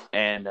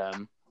 and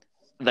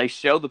they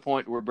show the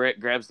point where Bret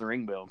grabs the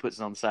ring bell and puts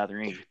it on the side of the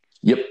ring.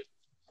 Yep.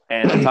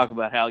 And they talk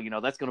about how,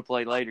 that's going to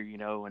play later,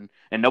 and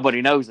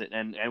nobody knows it.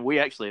 And we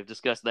actually have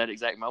discussed that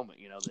exact moment,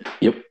 that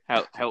yep.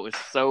 how it was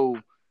so,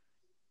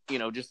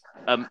 just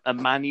a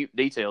minute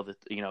detail that,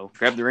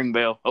 grab the ring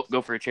bell,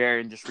 go for a chair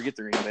and just forget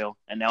the ring bell.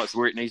 And now it's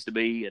where it needs to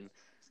be. And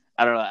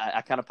I don't know,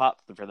 I kind of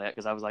popped for that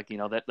because I was like,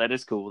 that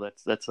is cool.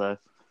 That's a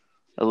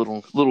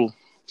little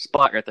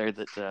spot right there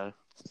that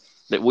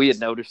we had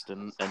noticed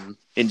and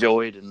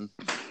enjoyed,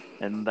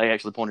 and they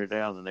actually pointed it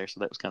out in there.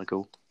 So that was kind of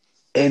cool.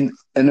 And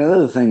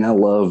another thing I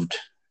loved,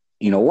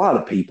 a lot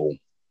of people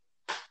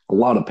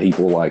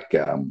like,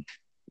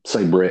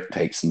 say Bret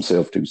takes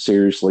himself too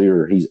seriously,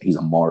 or he's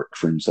a mark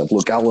for himself.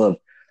 Look, I love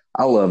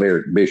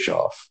Eric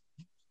Bischoff.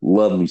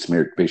 Love me some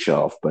Eric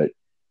Bischoff, but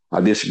I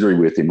disagree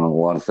with him on a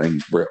lot of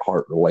things Bret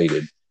Hart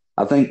related.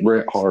 I think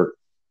Bret Hart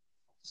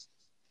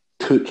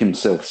took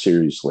himself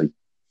seriously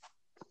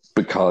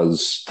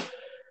because,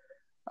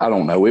 I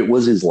don't know, it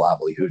was his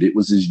livelihood. It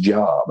was his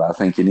job. I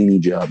think in any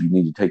job, you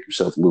need to take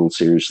yourself a little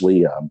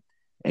seriously.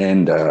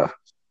 And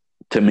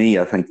to me,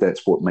 I think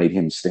that's what made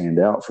him stand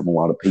out from a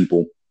lot of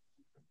people.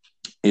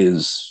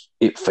 Is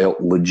it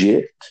felt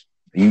legit.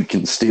 You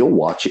can still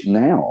watch it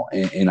now,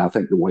 and I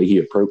think the way he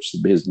approached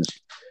the business,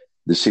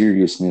 the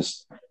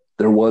seriousness,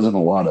 there wasn't a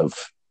lot of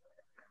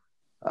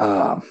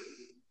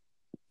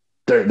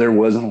there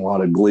wasn't a lot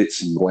of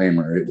glitz and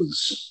glamour. It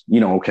was,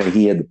 okay,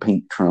 he had the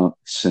pink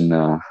trunks and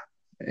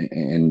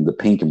the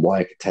pink and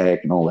black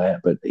attack and all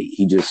that, but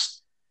he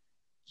just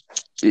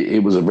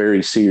it was a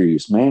very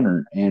serious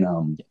manner.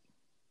 And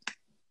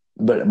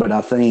but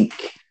I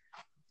think,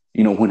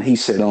 when he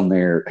said on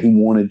there, he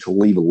wanted to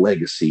leave a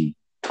legacy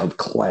of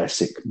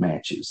classic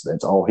matches.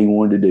 That's all he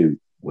wanted to do,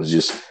 was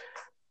just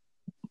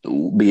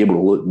be able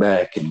to look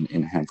back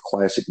and have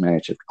classic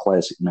match after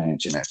classic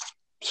match. And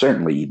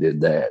certainly he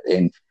did that.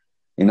 And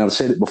I've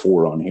said it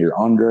before on here,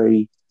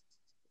 Andre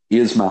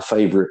is my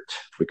favorite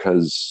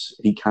because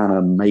he kind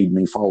of made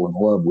me fall in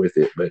love with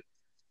it. But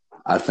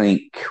I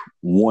think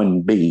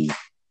 1B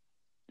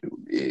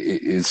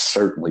is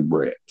certainly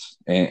Bret.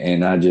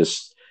 And I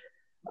just,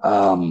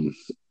 it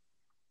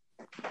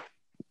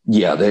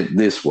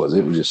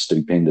was just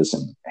stupendous.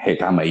 And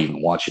heck, I may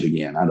even watch it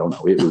again. I don't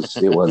know. It was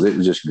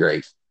just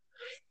great.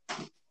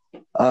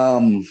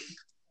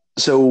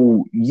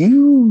 So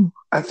you,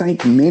 I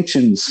think,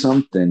 mentioned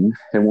something,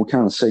 and we'll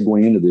kind of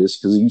segue into this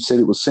because you said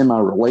it was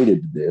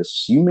semi-related to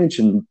this. You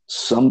mentioned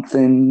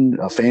something,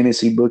 a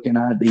fantasy booking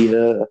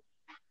idea.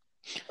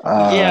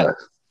 Yeah.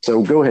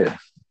 So go ahead.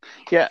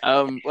 Yeah.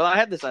 Well, I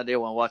had this idea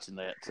while watching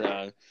that.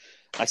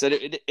 I said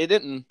it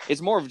didn't.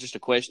 It's more of just a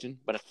question,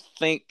 but I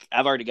think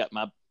I've already got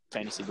my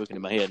fantasy booking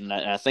in my head, and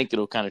I think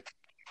it'll kind of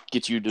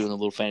get you doing a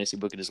little fantasy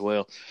booking as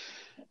well.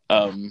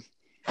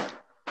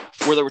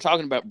 Where they were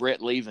talking about Bret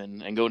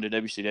leaving and going to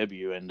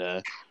WCW,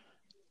 and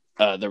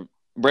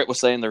Bret was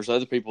saying there's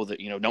other people that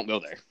don't go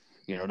there,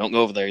 don't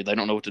go over there. They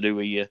don't know what to do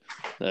with you.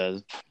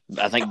 I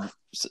think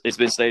it's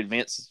been stated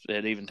Vince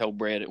had even told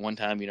Bret at one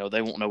time,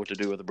 they won't know what to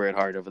do with the Bret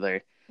Hart over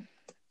there.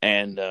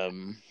 And of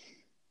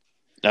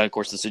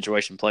course, the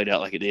situation played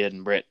out like it did,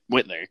 and Bret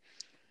went there.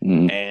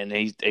 Mm-hmm. And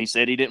he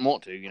said he didn't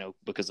want to,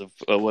 because of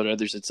what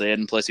others had said,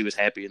 and plus he was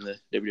happy in the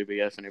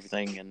WWF and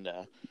everything. And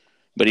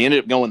but he ended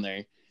up going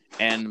there.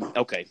 And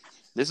okay,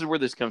 this is where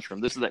this comes from.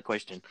 This is that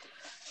question: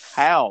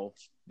 how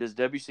does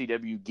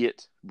WCW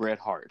get Bret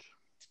Hart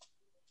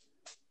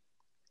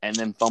and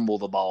then fumble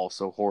the ball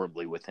so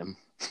horribly with him?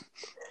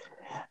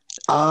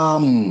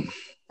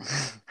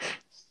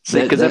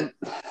 See,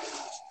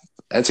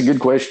 that's a good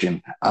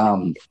question.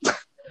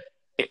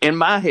 In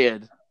my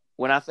head,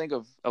 when I think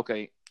of,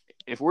 okay,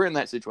 if we're in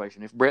that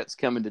situation, if Bret's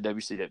coming to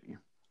WCW,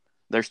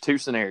 there's two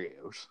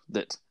scenarios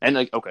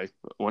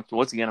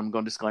once again, I'm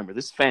going to disclaimer,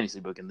 this is fantasy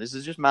booking. This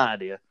is just my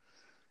idea.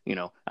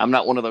 I'm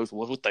not one of those,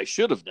 what they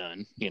should have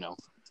done,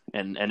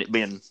 and it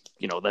being,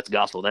 that's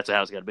gospel. That's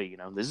how it's got to be.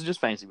 This is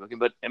just fantasy booking.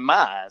 But in my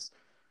eyes,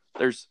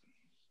 there's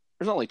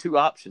only two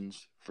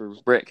options for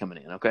Bret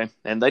coming in. Okay.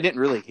 And they didn't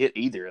really hit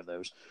either of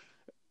those.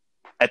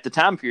 At the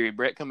time period,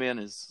 Bret come in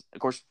as,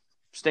 of course,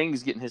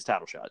 Sting's getting his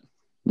title shot.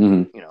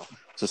 Mm-hmm.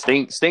 So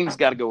Sting's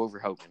got to go over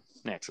Hogan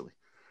naturally.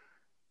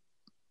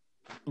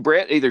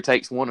 Bret either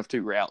takes one of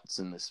two routes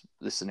in this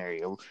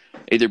scenario.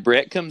 Either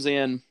Bret comes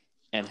in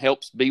and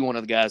helps be one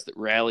of the guys that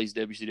rallies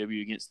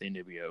WCW against the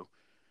NWO.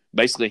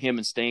 Basically, him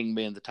and Sting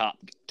being the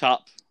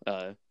top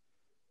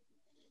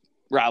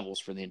rivals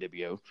for the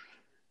NWO.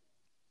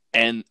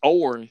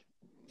 Or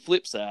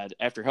flip side,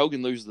 after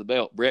Hogan loses the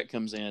belt, Bret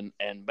comes in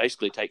and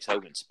basically takes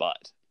Hogan's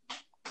spot.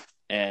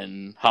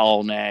 And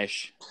Hall,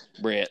 Nash,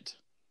 Bret,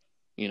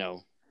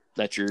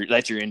 that's your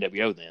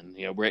NWO then.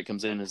 Bret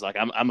comes in and is like,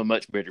 I'm a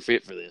much better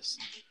fit for this.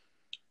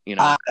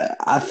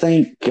 I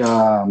think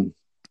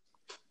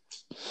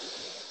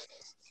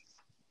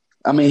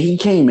he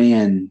came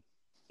in.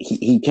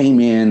 He came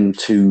in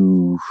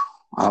to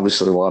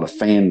obviously a lot of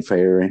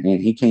fanfare, and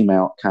he came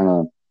out kind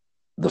of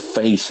the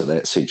face of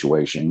that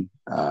situation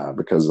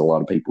because a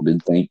lot of people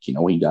did think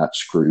he got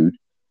screwed.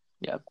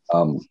 Yeah.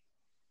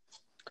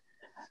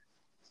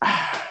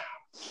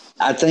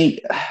 I think.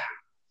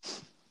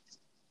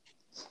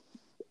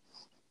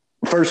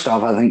 First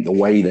off, I think the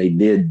way they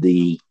did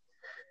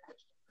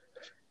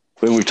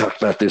when we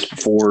talked about this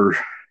before,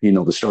 the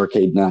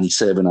Starrcade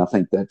 97, I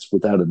think that's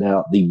without a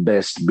doubt the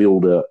best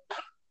build-up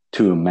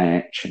to a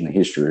match in the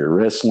history of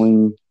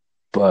wrestling.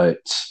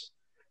 But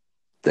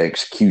the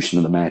execution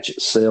of the match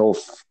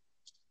itself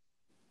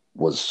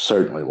was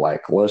certainly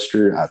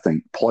lackluster. I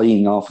think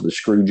playing off of the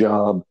screw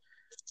job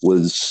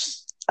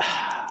was,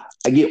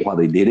 I get why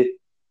they did it.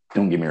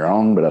 Don't get me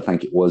wrong, but I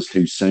think it was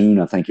too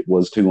soon. I think it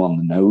was too on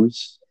the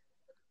nose.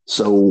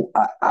 So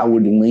I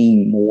would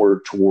lean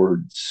more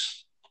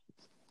towards,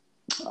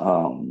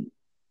 I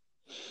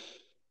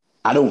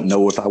don't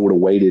know if I would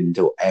have waited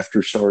until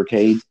after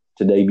Starrcade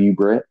to debut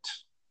Bret.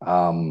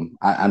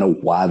 I know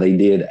why they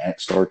did at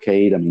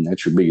Starrcade. I mean,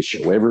 that's your biggest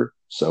show ever,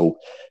 so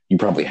you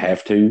probably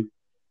have to.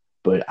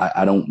 But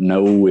I don't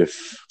know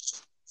if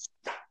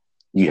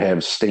you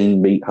have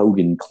Sting beat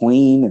Hogan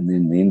clean and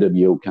then the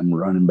NWO come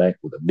running back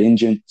with a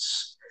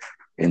vengeance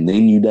and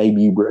then you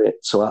debut Bret.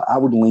 So I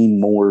would lean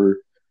more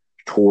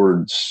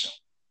towards,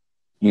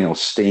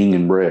 Sting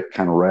and Brett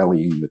kind of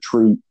rallying the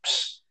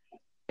troops.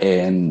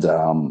 And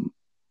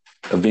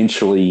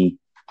eventually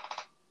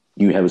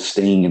you have a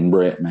Sting and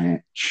Brett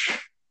match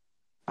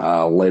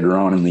later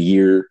on in the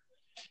year.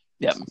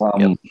 Yep.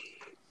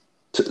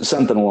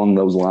 Something along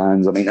those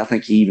lines. I mean, I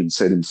think he even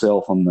said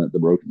himself on the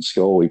Broken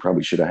Skull, he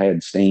probably should have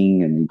had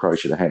Sting and he probably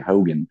should have had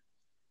Hogan,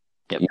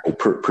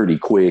 pretty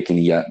quick, and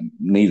he got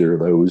neither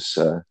of those.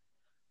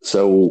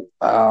 So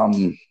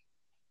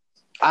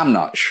I'm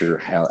not sure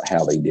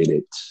how they did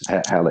it,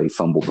 how they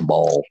fumbled the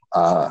ball.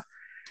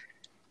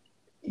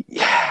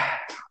 It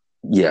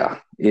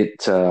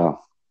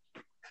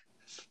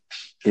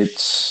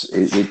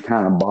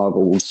kind of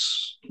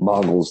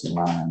boggles the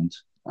mind,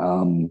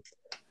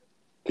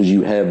 because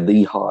you have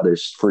the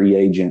hottest free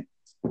agent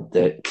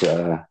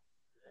that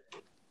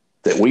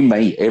we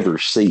may ever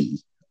see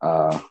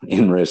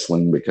in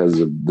wrestling because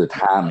of the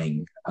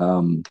timing,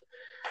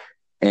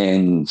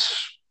 and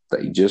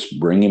they just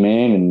bring him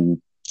in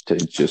and to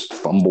just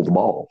fumble the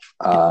ball.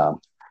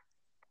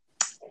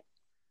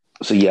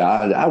 So yeah,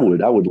 I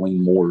would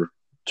lean more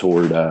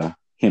toward him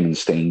and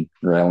Sting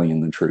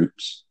rallying the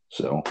troops.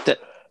 So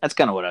that's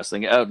kind of what I was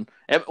thinking.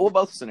 Well,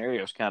 both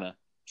scenarios kind of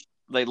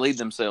they lead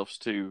themselves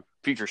to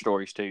future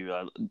stories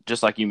too.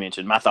 Just like you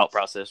mentioned, my thought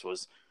process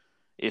was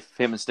if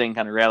him and Sting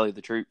kind of rally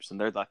the troops and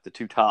they're like the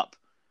two top,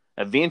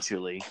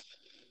 eventually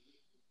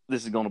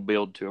this is going to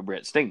build to a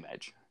Brett Sting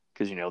match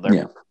because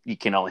you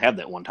can only have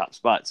that one top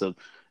spot. So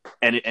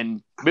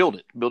and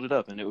build it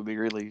up, and it would be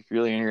really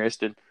really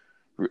interesting,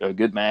 a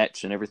good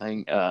match and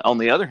everything. On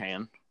the other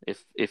hand,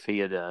 if he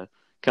had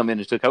come in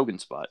and took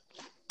Hogan's spot,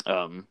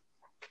 in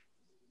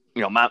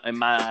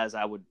my eyes,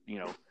 I would,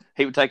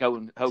 he would take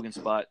Hogan's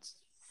spot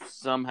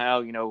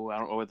somehow. I don't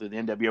know whether the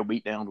NWO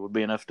beatdown would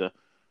be enough to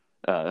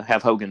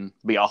have Hogan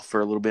be off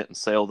for a little bit and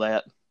sell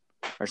that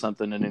or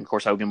something, and then of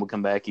course Hogan would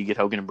come back. You get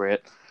Hogan and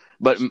Brett,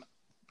 but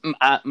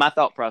my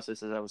thought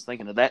process as I was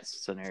thinking of that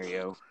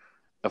scenario,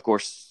 of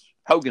course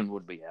Hogan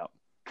would be out,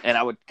 and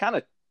I would kind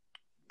of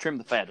trim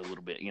the fat a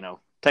little bit,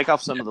 take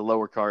off some of the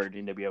lower card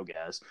NWO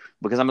guys,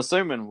 because I'm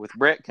assuming with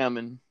Brett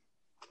coming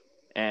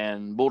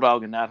and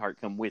Bulldog and Neidhart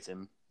come with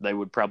him, they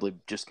would probably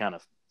just kind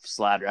of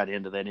slide right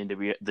into that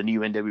NWO, the new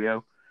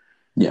NWO.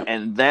 Yeah.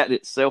 And that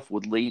itself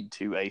would lead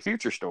to a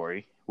future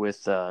story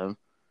with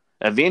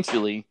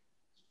eventually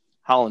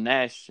Hall and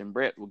Nash and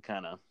Brett would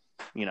kind of,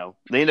 the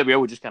NWO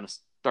would just kind of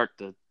start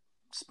to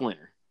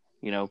splinter.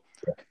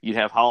 You'd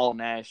have Hall,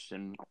 Nash,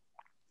 and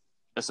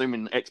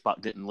assuming X-Pac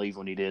didn't leave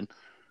when he did,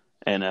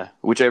 and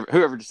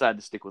whoever decided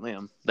to stick with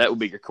him, that would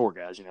be your core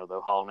guys,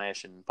 the Hall,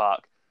 Nash, and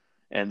Pac,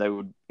 and they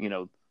would,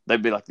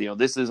 they'd be like,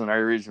 this isn't our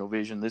original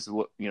vision. This is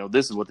what the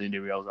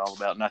NWO is all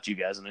about, not you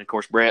guys. And then of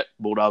course Brett,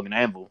 Bulldog, and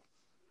Anvil,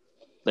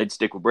 they'd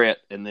stick with Brett,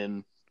 and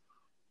then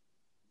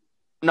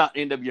not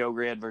NWO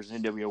Red versus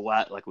NWO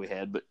White like we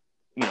had, but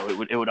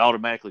it would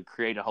automatically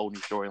create a whole new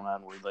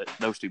storyline where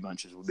those two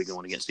bunches would be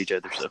going against each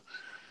other. So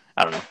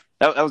I don't know.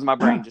 That was my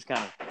brain just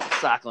kind of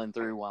cycling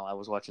through while I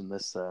was watching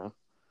this.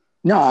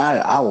 No,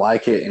 I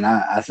like it, and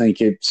I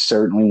think it's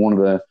certainly one of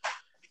the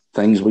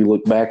things we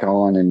look back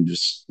on and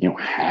just,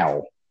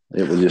 how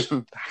it was just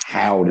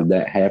how did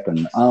that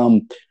happen?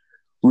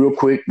 Real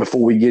quick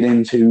before we get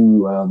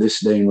into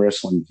this day in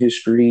wrestling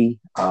history,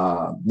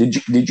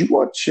 did you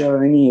watch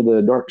any of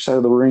the Dark Side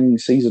of the Ring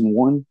season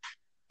 1?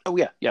 Oh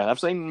yeah. I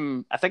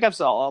think I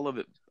saw all of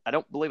it. I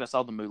don't believe I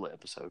saw the Moolah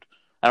episode.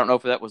 I don't know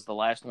if that was the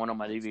last one on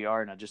my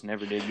DVR and I just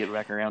never did get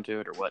back around to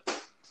it or what.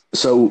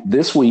 So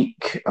this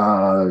week,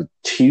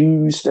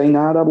 Tuesday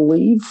night, I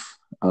believe,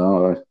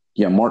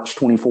 March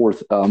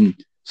 24th,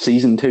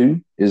 season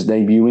 2 is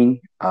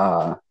debuting,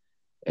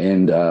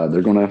 and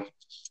they're going to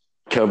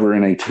cover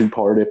in a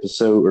 2-part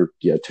episode,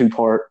 2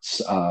 parts,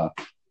 the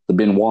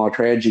Benoit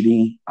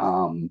tragedy.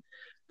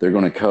 They're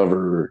going to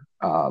cover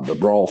the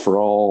Brawl for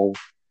All,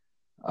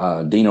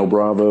 Dino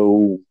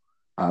Bravo.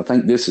 I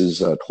think this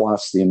is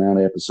twice the amount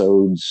of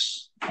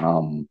episodes.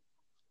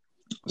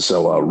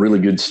 So really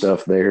good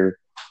stuff there.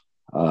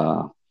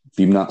 If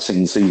you've not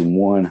seen season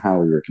 1,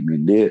 highly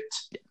recommend it.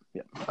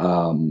 Yeah.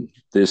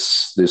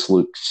 This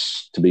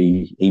looks to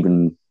be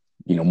even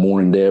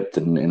more in depth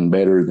and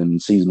better than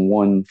season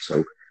 1.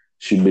 So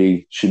should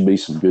be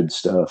some good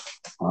stuff.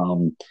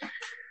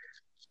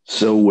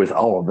 So with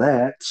all of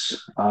that,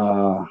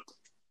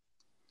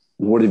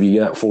 what have you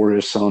got for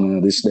us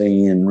on this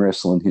day in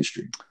wrestling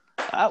history?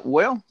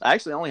 Well, I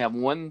actually only have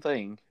one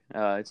thing.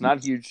 It's not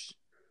a huge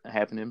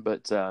happening,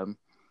 but on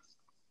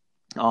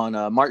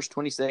March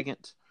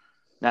 22nd,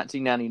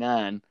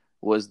 1999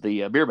 was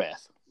the beer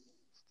bath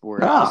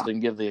where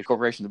Austin gave the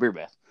corporation the beer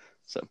bath.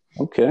 So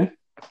okay,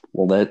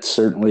 well that's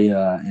certainly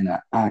an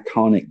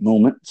iconic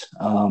moment.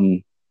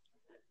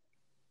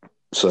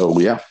 So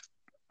yeah,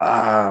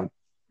 well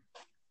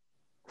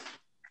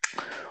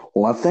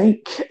I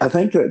think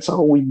that's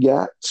all we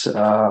got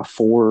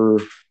for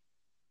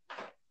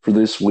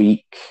this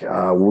week.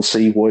 We'll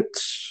see what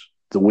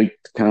the week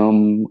to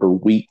come or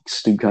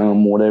weeks to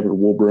come, whatever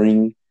will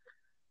bring.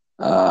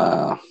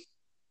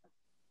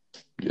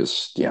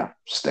 just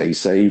stay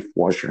safe,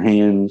 wash your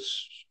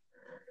hands,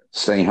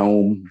 stay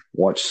home,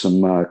 watch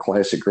some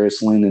classic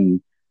wrestling,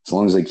 and as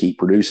long as they keep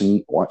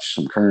producing, watch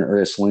some current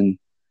wrestling.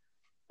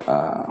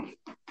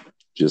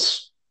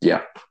 Just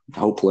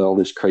hopefully all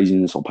this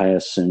craziness will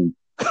pass soon.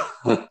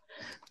 But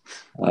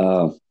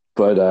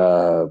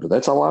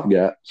that's all I've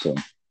got. So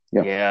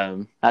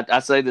I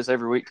say this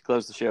every week to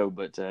close the show,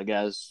 but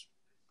guys,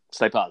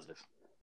 stay positive.